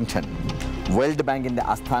 Washington. World ബാങ്കിന്റെ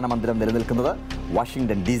ആസ്ഥാന മന്ദിരം നിലനിൽക്കുന്നത്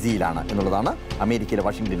വാഷിംഗ്ടൺ DC-യിലാണ് എന്നുള്ളതാണ്. അമേരിക്കയിലെ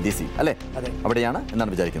വാഷിംഗ്ടൺ DC അല്ലേ? അവിടെയാണ്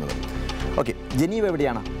എന്നാണ് വിചാരിക്കുന്നത്. ഓക്കെ, ജനീവ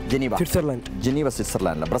എവിടെയാണ്? Geneva, Switzerland. Geneva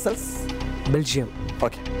സ്വിറ്റ്സർലാൻഡിലാണ്. Brussels, Belgium.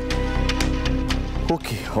 Okay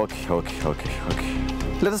okay okay okay okay okay.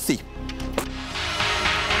 Let us see.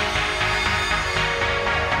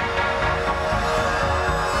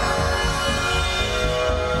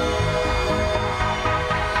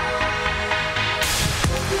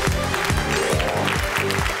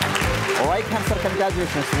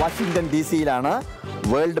 Congratulations. Washington DC-യിലാണ്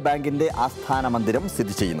world ബാങ്കിന്റെ ആസ്ഥാന മന്ദിരം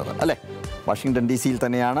സ്ഥിതി ചെയ്യുന്നത് അല്ലേ? വാഷിംഗ്ടൺ DC-യിൽ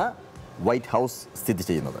തന്നെയാണ് വൈറ്റ് ഹൗസ് സ്ഥിതി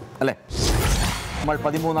ചെയ്യുന്നത് അല്ലേ? നമ്മൾ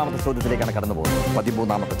 13ാമത്തെ ചോദ്യത്തിലേക്കാണ് കടന്നു പോകുന്നത്.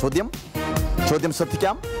 13ാമത്തെ ചോദ്യം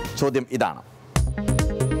ശ്രദ്ധിക്കാം. ചോദ്യം ഇതാണ്.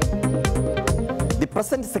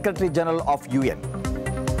 present Secretary General of UN,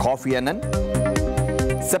 Kofi Annan,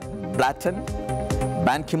 Sepp Blatter,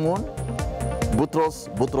 Ban Ki-moon,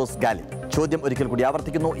 Boutros Ghali. ചോദ്യം ഒരിക്കൽ കൂടി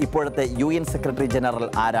ആവർത്തിക്കുന്നു. ഇപ്പോഴത്തെ UN സെക്രട്ടറി ജനറൽ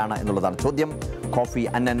ആരാണ് എന്നുള്ളതാണ് ചോദ്യം. Coffee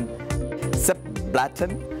അന്നൻ, സെപ്പ് Blatter,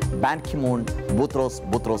 ban കി-മൂൺ,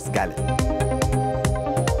 ബൂത്രോസ് ഗാലി.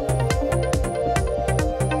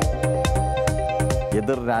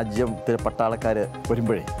 എതിർ രാജ്യത്തിലെ പട്ടാളക്കാർ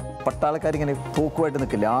വരുമ്പോഴേ പട്ടാളക്കാരിങ്ങനെ തോക്കുമായിട്ട്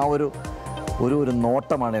നിൽക്കില്ല. ആ ഒരു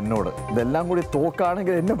നോട്ടമാണ് എന്നോട്. ഇതെല്ലാം കൂടി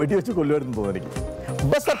തോക്കാണെങ്കിൽ എന്നെ വെടിവെച്ച് കൊല്ലുമായിരുന്നു തോന്നുന്നു എനിക്ക്.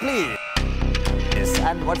 Buzzer, please. Yes,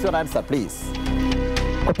 and what's your answer, please?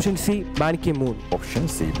 Option C, Ban Ki-moon. Option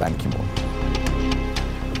C, Ban Ki-moon.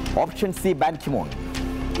 Option C, Ban Ki-moon.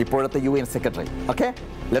 ഇപ്പോഴത്തെ UN secretary. Okay,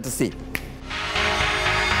 let us see.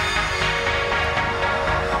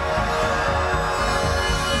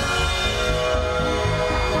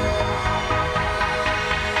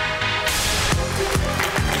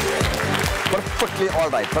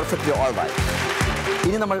 Perfectly all right.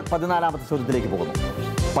 ഇനി നമ്മൾ 14ാമത്തെ ചോദ്യത്തിലേക്ക് പോകുന്നു.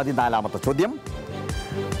 14ാമത്തെ ചോദ്യം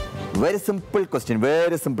വെരി സിമ്പിൾ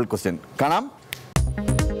ക്വസ്റ്റ്യൻ. കാണാം.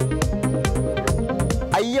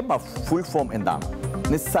 IMF full form എന്താണ്?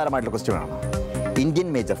 നിസ്സാരമായിട്ടുള്ള question ആണ്. Indian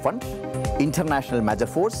major fund, international major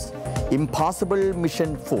force, impossible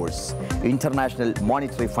mission force, international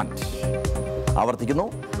monetary fund. ആവർത്തിക്കുന്നു.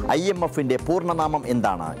 IMFന്റെ പൂർണ്ണനാമം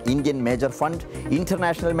എന്താണ്? Indian major fund,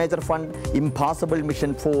 international major fund, impossible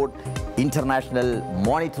mission force, international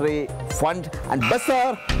monetary fund. And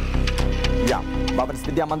buzzer. Yeah, Babans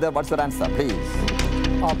Vidya Mandir, what's your answer, please?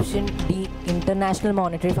 Option D, International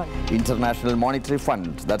Monetary Fund. International Monetary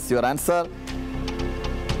Fund, that's your answer.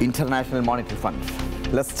 International Monetary Fund.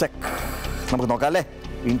 Let's check. നമുക്ക് നോക്കാം അല്ലേ?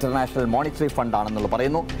 International Monetary Fund ആണെന്നുള്ള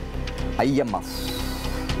പറയുന്നു. IMF.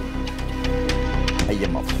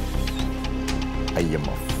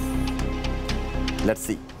 Let's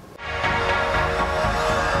see.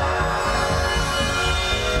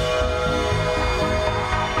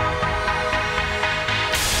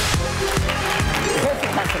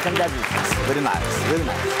 Congratulations. Very nice.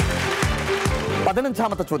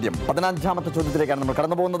 15ാമത്തെ ചോദ്യത്തിലേക്കാണ് നമ്മൾ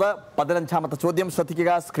കടന്നു പോകുന്നത്. 15ാമത്തെ ചോദ്യം ശ്രദ്ധിക്കുക.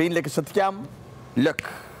 സ്ക്രീനിലേക്ക് ശ്രദ്ധിക്കാം. Look.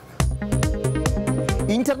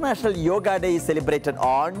 International Yoga Day is celebrated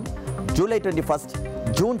on July 21st,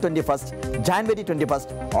 June 21st, January 21st,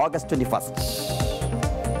 August 21st.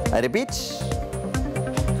 I repeat.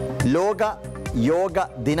 ലോക യോഗ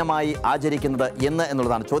ദിനമായി ആചരിക്കുന്നത് എന്ന്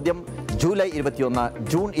എന്നുള്ളതാണ് ചോദ്യം. July 21,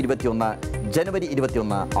 June 21, January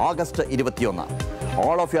 21, August 21.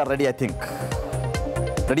 All of you are ready, I think.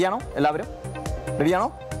 റെഡിയാണോ എല്ലാവരും? റെഡിയാണോ?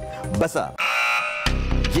 Buzzer.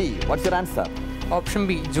 G, what's your answer? Option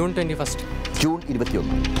B, June 21st. June 21.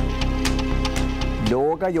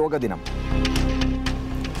 ലോക യോഗ ദിനം.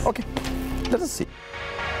 Okay, let us see.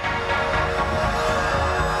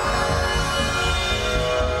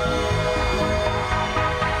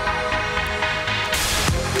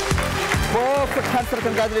 Perfect answer.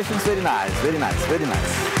 Congratulations. Very nice.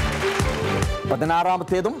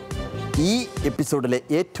 16ാമത്തേതും ഈ എപ്പിസോഡിലെ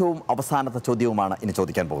ഏറ്റവും അവസാനത്തെ ചോദ്യവുമാണ് ഇനി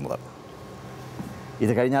ചോദിക്കാൻ പോകുന്നത്.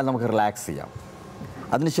 ഇത് കഴിഞ്ഞാൽ നമുക്ക് റിലാക്സ് ചെയ്യാം.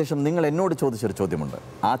 അതിനുശേഷം നിങ്ങൾ എന്നോട് ചോദിച്ചൊരു ചോദ്യമുണ്ട്.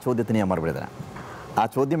 ആ ചോദ്യത്തിന് ഞാൻ മറുപടി തരാം. ആ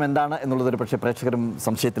ചോദ്യം എന്താണ് എന്നുള്ളതൊരു പക്ഷേ പ്രേക്ഷകരും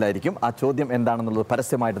സംശയത്തിലായിരിക്കും. ആ ചോദ്യം എന്താണെന്നുള്ളത്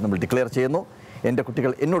പരസ്യമായിട്ട് നമ്മൾ ഡിക്ലെയർ ചെയ്യുന്നു. എൻ്റെ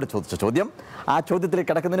കുട്ടികൾ എന്നോട് ചോദിച്ച ചോദ്യം. ആ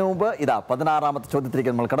ചോദ്യത്തിലേക്ക് കടക്കുന്നതിന് മുമ്പ് ഇതാ 16ാമത്തെ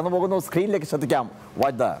ചോദ്യത്തിലേക്ക് നമ്മൾ കടന്നു പോകുന്നു. സ്ക്രീനിലേക്ക് ശ്രദ്ധിക്കാം.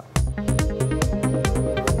 Watch the.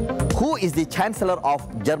 Who is the Chancellor of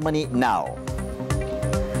Germany now?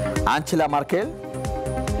 Angela Merkel,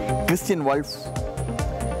 Christian Wolff,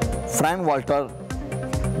 Frank-Walter,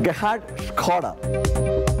 Gerhard Schröder.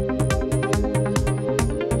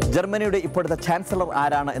 ജർമ്മനിയുടെ ഇപ്പോഴത്തെ ചാൻസലർ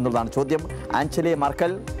ആരാണ് എന്നുള്ളതാണ് ചോദ്യം. Angela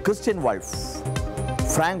Merkel, Christian wolf,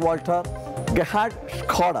 Frank Walter, ഗെഹാർഡ്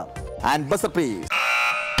Schroeder. And buzzer please.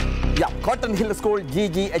 Yeah, Cotton Hill School,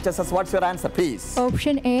 GGHSS. What's your answer, please?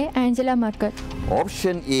 Option A, Angela Merkel.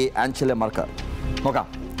 Option A, Angela Merkel. നോക്കാം.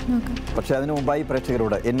 പക്ഷേ അതിനു മുമ്പായി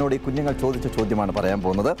പ്രേക്ഷകരോട് എന്നോട് ഈ കുഞ്ഞുങ്ങൾ ചോദിച്ച ചോദ്യമാണ് പറയാൻ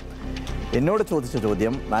പോകുന്നത്. എന്നോട് ചോദിച്ച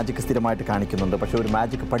ചോദ്യം മാജിക് സ്ഥിരമായിട്ട് കാണിക്കുന്നുണ്ട്, പക്ഷേ ഒരു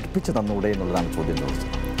മാജിക് പഠിപ്പിച്ച് തന്നൂടെ എന്നുള്ളതാണ് ചോദ്യം ചോദിച്ചത്.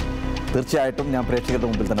 തീർച്ചയായിട്ടും ഞാൻ പ്രേക്ഷകരുടെ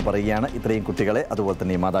മുമ്പിൽ തന്നെ പറയുകയാണ്, ഇത്രയും കുട്ടികളെ അതുപോലെ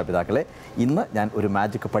തന്നെ ഈ മാതാപിതാക്കളെ ഇന്ന് ഞാൻ ഒരു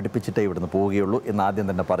മാജിക് പഠിപ്പിച്ചിട്ടേ ഇവിടുന്ന് പോവുകയുള്ളൂ എന്ന് ആദ്യം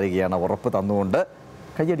തന്നെ പറയുകയാണ്, ഉറപ്പ് തന്നുകൊണ്ട്.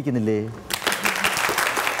 കൈയടിക്കുന്നില്ലേ?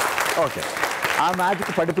 ഓക്കെ, ആ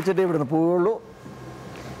മാജിക് പഠിപ്പിച്ചിട്ടേ ഇവിടുന്ന് പോവുകയുള്ളൂ.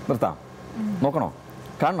 നിർത്താം. നോക്കണോ?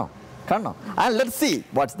 കാണണോ? And let's see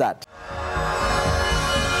what's that.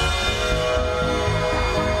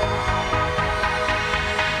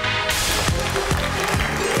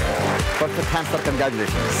 Perfect answer.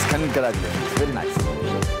 Congratulations. Very nice.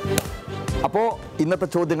 അപ്പോൾ ഇന്നത്തെ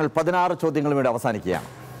ചോദ്യങ്ങൾ 16 ചോദ്യങ്ങളും ഇവിടെ അവസാനിക്കുകയാണ്.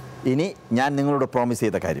 ഇനി ഞാൻ നിങ്ങളോട് പ്രോമിസ്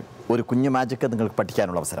ചെയ്ത കാര്യം, ഒരു കുഞ്ഞു മാജിക്ക് നിങ്ങൾക്ക്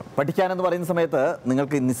പഠിക്കാനുള്ള അവസരം. പഠിക്കാനെന്ന് പറയുന്ന സമയത്ത്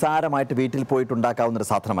നിങ്ങൾക്ക് നിസ്സാരമായിട്ട് വീട്ടിൽ പോയിട്ട് ഉണ്ടാക്കാവുന്ന ഒരു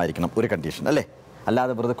സാധനമായിരിക്കണം ഒരു കണ്ടീഷൻ, അല്ലേ?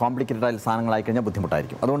 അല്ലാതെ വെറുതെ കോംപ്ലിക്കേറ്റഡ് ആയ സാധനങ്ങളായി കഴിഞ്ഞാൽ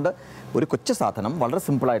ബുദ്ധിമുട്ടായിരിക്കും. അതുകൊണ്ട് ഒരു കൊച്ചു സാധനം, വളരെ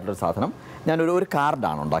സിമ്പിളായിട്ടുള്ളൊരു സാധനം, ഞാനൊരു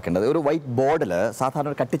കാർഡാണ് ഉണ്ടാക്കേണ്ടത്. ഒരു വൈറ്റ് ബോർഡിൽ, സാധാരണ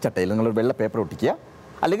ഒരു കട്ടിച്ചട്ടയിൽ നിങ്ങളൊരു വെള്ള പേപ്പർ ഒട്ടിക്കുക,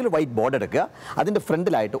 അല്ലെങ്കിൽ വൈറ്റ് ബോർഡ് എടുക്കുക. അതിൻ്റെ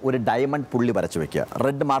ഫ്രണ്ടിലായിട്ട് ഒരു ഡയമണ്ട് പുള്ളി വരച്ച് വയ്ക്കുക.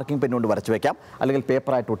 റെഡ് മാർക്കിംഗ് പെൻ കൊണ്ട് വരച്ച് വയ്ക്കാം, അല്ലെങ്കിൽ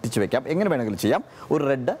പേപ്പറായിട്ട് ഒട്ടിച്ച് വയ്ക്കാം, എങ്ങനെ വേണമെങ്കിലും ചെയ്യാം. ഒരു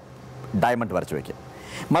റെഡ് ഡയമണ്ട് വരച്ച് വയ്ക്കുക.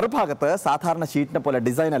 മറുഭാഗത്ത് സാധാരണ ഷീറ്റിനെ പോലെ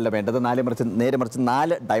ഡിസൈൻ അല്ല വേണ്ടത്, നേരെ മറിച്ച്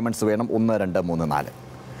 4 ഡയമണ്ട്സ് വേണം. 1 2 3 4.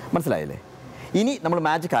 മനസ്സിലായില്ലേ? ഇനി നമ്മൾ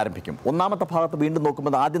മാജിക് ആരംഭിക്കും. ഒന്നാമത്തെ ഭാഗത്ത് വീണ്ടും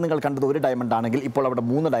നോക്കുമ്പോൾ ആദ്യം നിങ്ങൾ കണ്ടത് ഒരു ഡയമണ്ട് ആണെങ്കിൽ ഇപ്പോൾ അവിടെ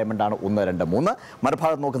 3 ഡയമണ്ടാണ്. 1 2 3.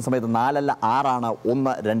 മറുഭാഗത്ത് നോക്കുന്ന സമയത്ത് 4 അല്ല 6 ആണ്.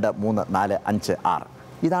 1 2 3 4 5 6.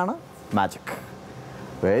 ഇതാണ് magic.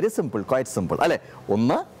 Very simple, quite simple, അല്ലേ?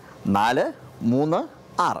 1 4 3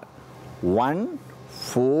 6. 1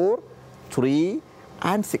 4 3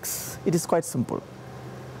 and 6. It is quite simple.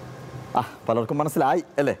 പലർക്കും മനസ്സിലായി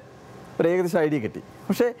അല്ലേ? ഒരു ഏകദേശം ഐഡിയ കിട്ടി.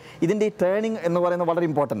 പക്ഷേ ഇതിൻ്റെ ഈ ടേണിംഗ് എന്ന് പറയുന്നത് വളരെ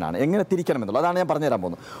ഇമ്പോർട്ടൻ്റ് ആണ്. എങ്ങനെ തിരിക്കണം എന്നുള്ളത് അതാണ് ഞാൻ പറഞ്ഞുതരാൻ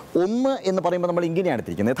പോകുന്നത്. 1 എന്ന് പറയുമ്പോൾ നമ്മൾ ഇങ്ങനെയാണ്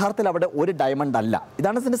തിരിക്കുന്നത്. യഥാർത്ഥത്തിൽ അവിടെ ഒരു ഡയമണ്ട് അല്ല.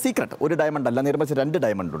 ഇതാണ് ഇതിൻ്റെ സീക്രട്ട്. ഒരു ഡയമണ്ട് അല്ല, നിർമ്മിച്ച് 2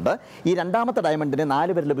 ഡയമണ്ട് ഉണ്ട്. ഈ രണ്ടാമത്തെ ഡയമണ്ടിനെ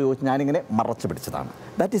 4 വിരൽ ഉപയോഗിച്ച് ഞാനിങ്ങനെ മറച്ച് പിടിച്ചതാണ്.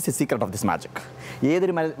 That is the secret of this magic.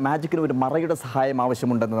 ഏതൊരു മാജിക്കിനും ഒരു മറയുടെ സഹായം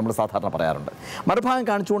ആവശ്യമുണ്ടെന്ന് നമ്മൾ സാധാരണ പറയാറുണ്ട്. മറുഭാഗം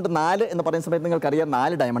കാണിച്ചുകൊണ്ട് 4 എന്ന് പറയുന്ന സമയത്ത് നിങ്ങൾക്കറിയാം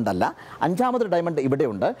 4 ഡയമണ്ട് അല്ല, 5ാമതൊരു ഡയമണ്ട്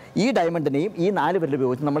ഇവിടെയുണ്ട്. ഈ ഡയമണ്ടിനെയും ഈ 4 വിരൽ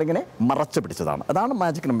ഉപയോഗിച്ച് നമ്മളിങ്ങനെ മറച്ച് പിടിച്ചതാണ്. അതാണ്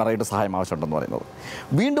മാജിക്കിന് മറയുടെ സഹായം ആവശ്യമുണ്ടെന്ന് പറയുന്നത്.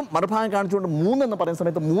 വീണ്ടും മറുഭാഗം കാണിച്ചുകൊണ്ട് 3 എന്ന് പറയുന്ന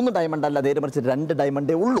സമയത്ത് 3 ഡയമണ്ട് അല്ല, നേരെ മറിച്ച് 2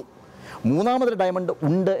 ഡയമണ്ടേ ഉള്ളൂ. 3ാമതൊരു ഡയമണ്ട്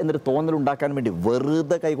ഉണ്ട് എന്നൊരു തോന്നൽ ഉണ്ടാക്കാൻ വേണ്ടി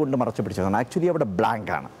വെറുതെ കൈകൊണ്ട് മറച്ചു പിടിച്ചതാണ്. ആക്ച്വലി അവിടെ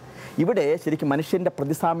ബ്ലാങ്ക് ആണ്. ഇവിടെ ശരിക്കും മനുഷ്യൻ്റെ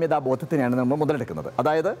പ്രതിസാമ്യതാ ബോധത്തിനെയാണ് നമ്മൾ മുതലെടുക്കുന്നത്.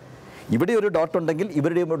 അതായത് ഇവിടെ ഒരു ഡോട്ട് ഉണ്ടെങ്കിൽ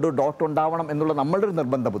ഇവിടെ ഒരു ഡോട്ട് ഉണ്ടാവണം എന്നുള്ള നമ്മളുടെ ഒരു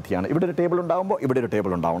നിർബന്ധ ബുദ്ധിയാണ്. ഇവിടെ ഒരു ടേബിൾ ഉണ്ടാകുമ്പോൾ ഇവിടെ ഒരു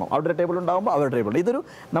ടേബിൾ ഉണ്ടാവണം, അവിടെ ഒരു ടേബിൾ ഉണ്ടാകുമ്പോൾ അവിടെ ഒരു ടേബിൾ. ഇതൊരു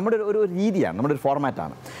നമ്മുടെ ഒരു രീതിയാണ്, നമ്മുടെ ഒരു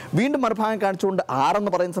ഫോർമാറ്റാണ്. വീണ്ടും മറുഭാഗം കാണിച്ചുകൊണ്ട് 6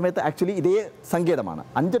 എന്ന് പറയുന്ന സമയത്ത് ആക്ച്വലി ഇതേ സങ്കേതമാണ്.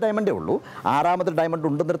 5 ഡയമണ്ടേ ഉള്ളൂ. 6ാമതൊരു ഡയമണ്ട്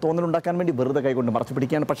ഉണ്ടെന്നൊരു തോന്നലുണ്ടാക്കാൻ വേണ്ടി വെറുതെ കൈകൊണ്ട് മറച്ചു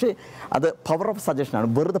പിടിക്കുകയാണ്. പക്ഷേ അത് പവർ ഓഫ് സജഷനാണ്.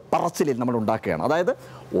 വെറുതെ പറച്ചിലിൽ നമ്മൾ ഉണ്ടാക്കുകയാണ്. അതായത്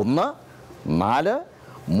 1 4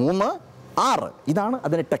 3 6. ഇതാണ്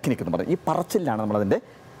അതിൻ്റെ ടെക്നിക്ക് എന്ന് പറയുന്നത്. ഈ പറച്ചിലാണ് നമ്മളതിൻ്റെ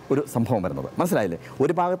ഒരു സംഭവം വരുന്നത്. മനസ്സിലായില്ലേ?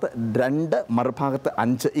 ഒരു ഭാഗത്ത് 2, മറുഭാഗത്ത്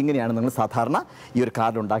 5. ഇങ്ങനെയാണ് നിങ്ങൾ സാധാരണ ഈ ഒരു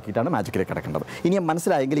കാർഡ് ഉണ്ടാക്കിയിട്ടാണ് മാജിക്കിലേക്ക് കിടക്കേണ്ടത്. ഇനി ഞാൻ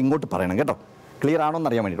മനസ്സിലായെങ്കിൽ ഇങ്ങോട്ട് പറയണം കേട്ടോ. ക്ലിയർ ആണോ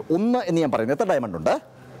എന്നറിയാൻ വേണ്ടിയിട്ട്. 1 എന്ന് ഞാൻ പറയുന്നത് എത്ര ഡയമണ്ട് ഉണ്ട്?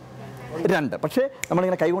 2. പക്ഷേ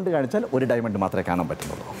നമ്മളിങ്ങനെ കൈകൊണ്ട് കാണിച്ചാൽ ഒരു ഡയമണ്ട് മാത്രമേ കാണാൻ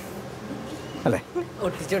പറ്റുന്നുള്ളൂ, അല്ലേ?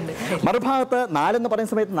 മറുഭാഗത്ത് 4 എന്ന്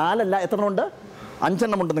പറയുന്ന സമയത്ത് 4 അല്ല, എത്ര ഉണ്ട്? 5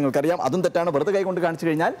 എണ്ണം ഉണ്ട്. നിങ്ങൾക്കറിയാം, അതും തെറ്റാണ്. വെറുതെ കൈകൊണ്ട് കാണിച്ചു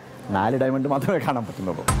കഴിഞ്ഞാൽ 4 ഡയമണ്ട് മാത്രമേ കാണാൻ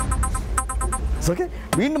പറ്റുന്നുള്ളൂ. ഓക്കെ.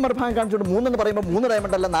 വീണ്ടും മറുഭാഗം കാണിച്ചുകൊണ്ട് 3 എന്ന് പറയുമ്പോൾ 3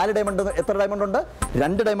 ഡയമണ്ട് അല്ല, 4 ഡയമണ്ട്. എത്ര ഡയമണ്ട് ഉണ്ട്?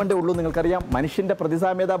 2 ഡയമണ്ടേ ഉള്ളൂ. നിങ്ങൾക്കറിയാം മനുഷ്യൻ്റെ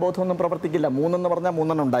പ്രതിസാമ്യതാ ബോധമൊന്നും പ്രവർത്തിക്കില്ല. 3 എന്ന് പറഞ്ഞാൽ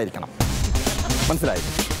 3 എണ്ണം ഉണ്ടായിരിക്കണം. മനസ്സിലായി?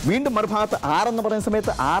 വീണ്ടും മറുഭാഗത്ത് 6 എന്ന് പറയുന്ന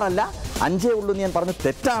സമയത്ത് 6 അല്ല, 5 ഉള്ളൂ എന്ന് ഞാൻ പറഞ്ഞ്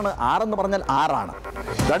തെറ്റാണ്. 6 എന്ന് പറഞ്ഞാൽ 6 ആണ്.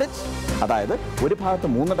 അതായത് ഒരു ഭാഗത്ത്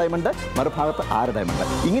 3 ഡയമണ്ട്, മറുഭാഗത്ത് 6 ഡയമണ്ട്.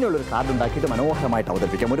 ഇങ്ങനെയുള്ളൊരു കാർഡ് ഉണ്ടാക്കിയിട്ട് മനോഹരമായിട്ട്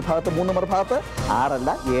അവതരിപ്പിക്കാം. ഒരു ഭാഗത്ത് 3, മറുഭാഗത്ത് 6 അല്ല,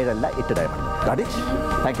 7 അല്ല, 8 diamond.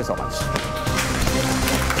 Thank you so much.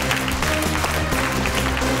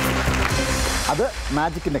 അത്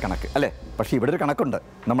മാജിക്കിൻ്റെ കണക്ക് അല്ലേ? പക്ഷേ ഇവിടെ ഒരു കണക്കുണ്ട്,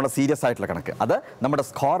 നമ്മുടെ സീരിയസ് ആയിട്ടുള്ള കണക്ക്. അത് നമ്മുടെ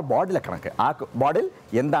സ്കോർ ബോർഡിലെ കണക്ക്. ആ ബോർഡിൽ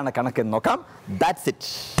എന്താണ് കണക്ക് എന്ന് നോക്കാം. That's it.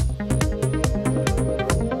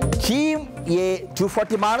 Team A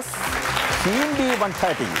 240 marks, team B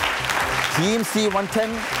 130, team C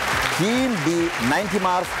 110, team D 90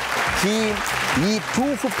 marks, team E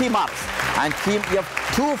 250 marks and team F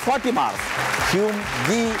 240 marks, team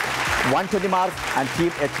G 120 marks and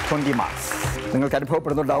team H 20 marks. നിങ്ങൾക്ക്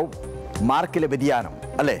അനുഭവപ്പെടുന്നുണ്ടാവും മാർക്കിലെ വ്യതിയാനം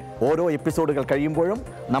അല്ലേ? ഓരോ എപ്പിസോഡുകൾ കഴിയുമ്പോഴും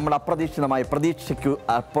നമ്മൾ അപ്രതീക്ഷിതമായി പ്രതീക്ഷയ്ക്ക്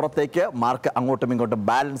അപ്പുറത്തേക്ക് മാർക്ക് അങ്ങോട്ടും ഇങ്ങോട്ടും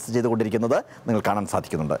ബാലൻസ് ചെയ്തുകൊണ്ടിരിക്കുന്നത് നിങ്ങൾ കാണാൻ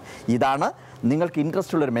സാധിക്കുന്നുണ്ട്. ഇതാണ് നിങ്ങൾക്ക്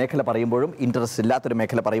ഇൻട്രസ്റ്റ് ഉള്ളൊരു മേഖല പറയുമ്പോഴും ഇൻട്രസ്റ്റ് ഇല്ലാത്തൊരു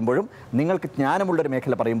മേഖല പറയുമ്പോഴും, നിങ്ങൾക്ക് ജ്ഞാനമുള്ളൊരു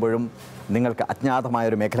മേഖല പറയുമ്പോഴും നിങ്ങൾക്ക്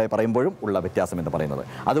അജ്ഞാതമായൊരു മേഖല പറയുമ്പോഴും ഉള്ള വ്യത്യാസം എന്ന് പറയുന്നത്.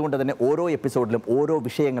 അതുകൊണ്ട് തന്നെ ഓരോ എപ്പിസോഡിലും ഓരോ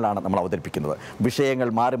വിഷയങ്ങളാണ് നമ്മൾ അവതരിപ്പിക്കുന്നത്. വിഷയങ്ങൾ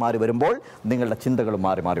മാറി മാറി വരുമ്പോൾ നിങ്ങളുടെ ചിന്തകളും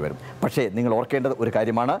മാറി മാറി വരും. പക്ഷേ നിങ്ങൾ ഓർക്കേണ്ടത് ഒരു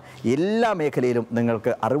കാര്യമാണ്, എല്ലാ മേഖലയിലും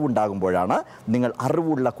നിങ്ങൾക്ക് അറിവുണ്ടാകുമ്പോഴാണ് നിങ്ങൾ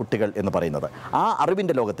അറിവുള്ള കുട്ടികൾ എന്ന് പറയുന്നത്. ആ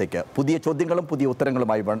അറിവിൻ്റെ ലോകത്തേക്ക് പുതിയ ചോദ്യങ്ങളും പുതിയ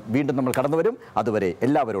ഉത്തരങ്ങളുമായി വീണ്ടും നമ്മൾ കടന്നു വരും. അതുവരെ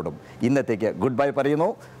എല്ലാവരോടും ഇന്നത്തേക്ക് ഗുഡ് ബൈ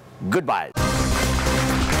പറയുന്നു. Good bye.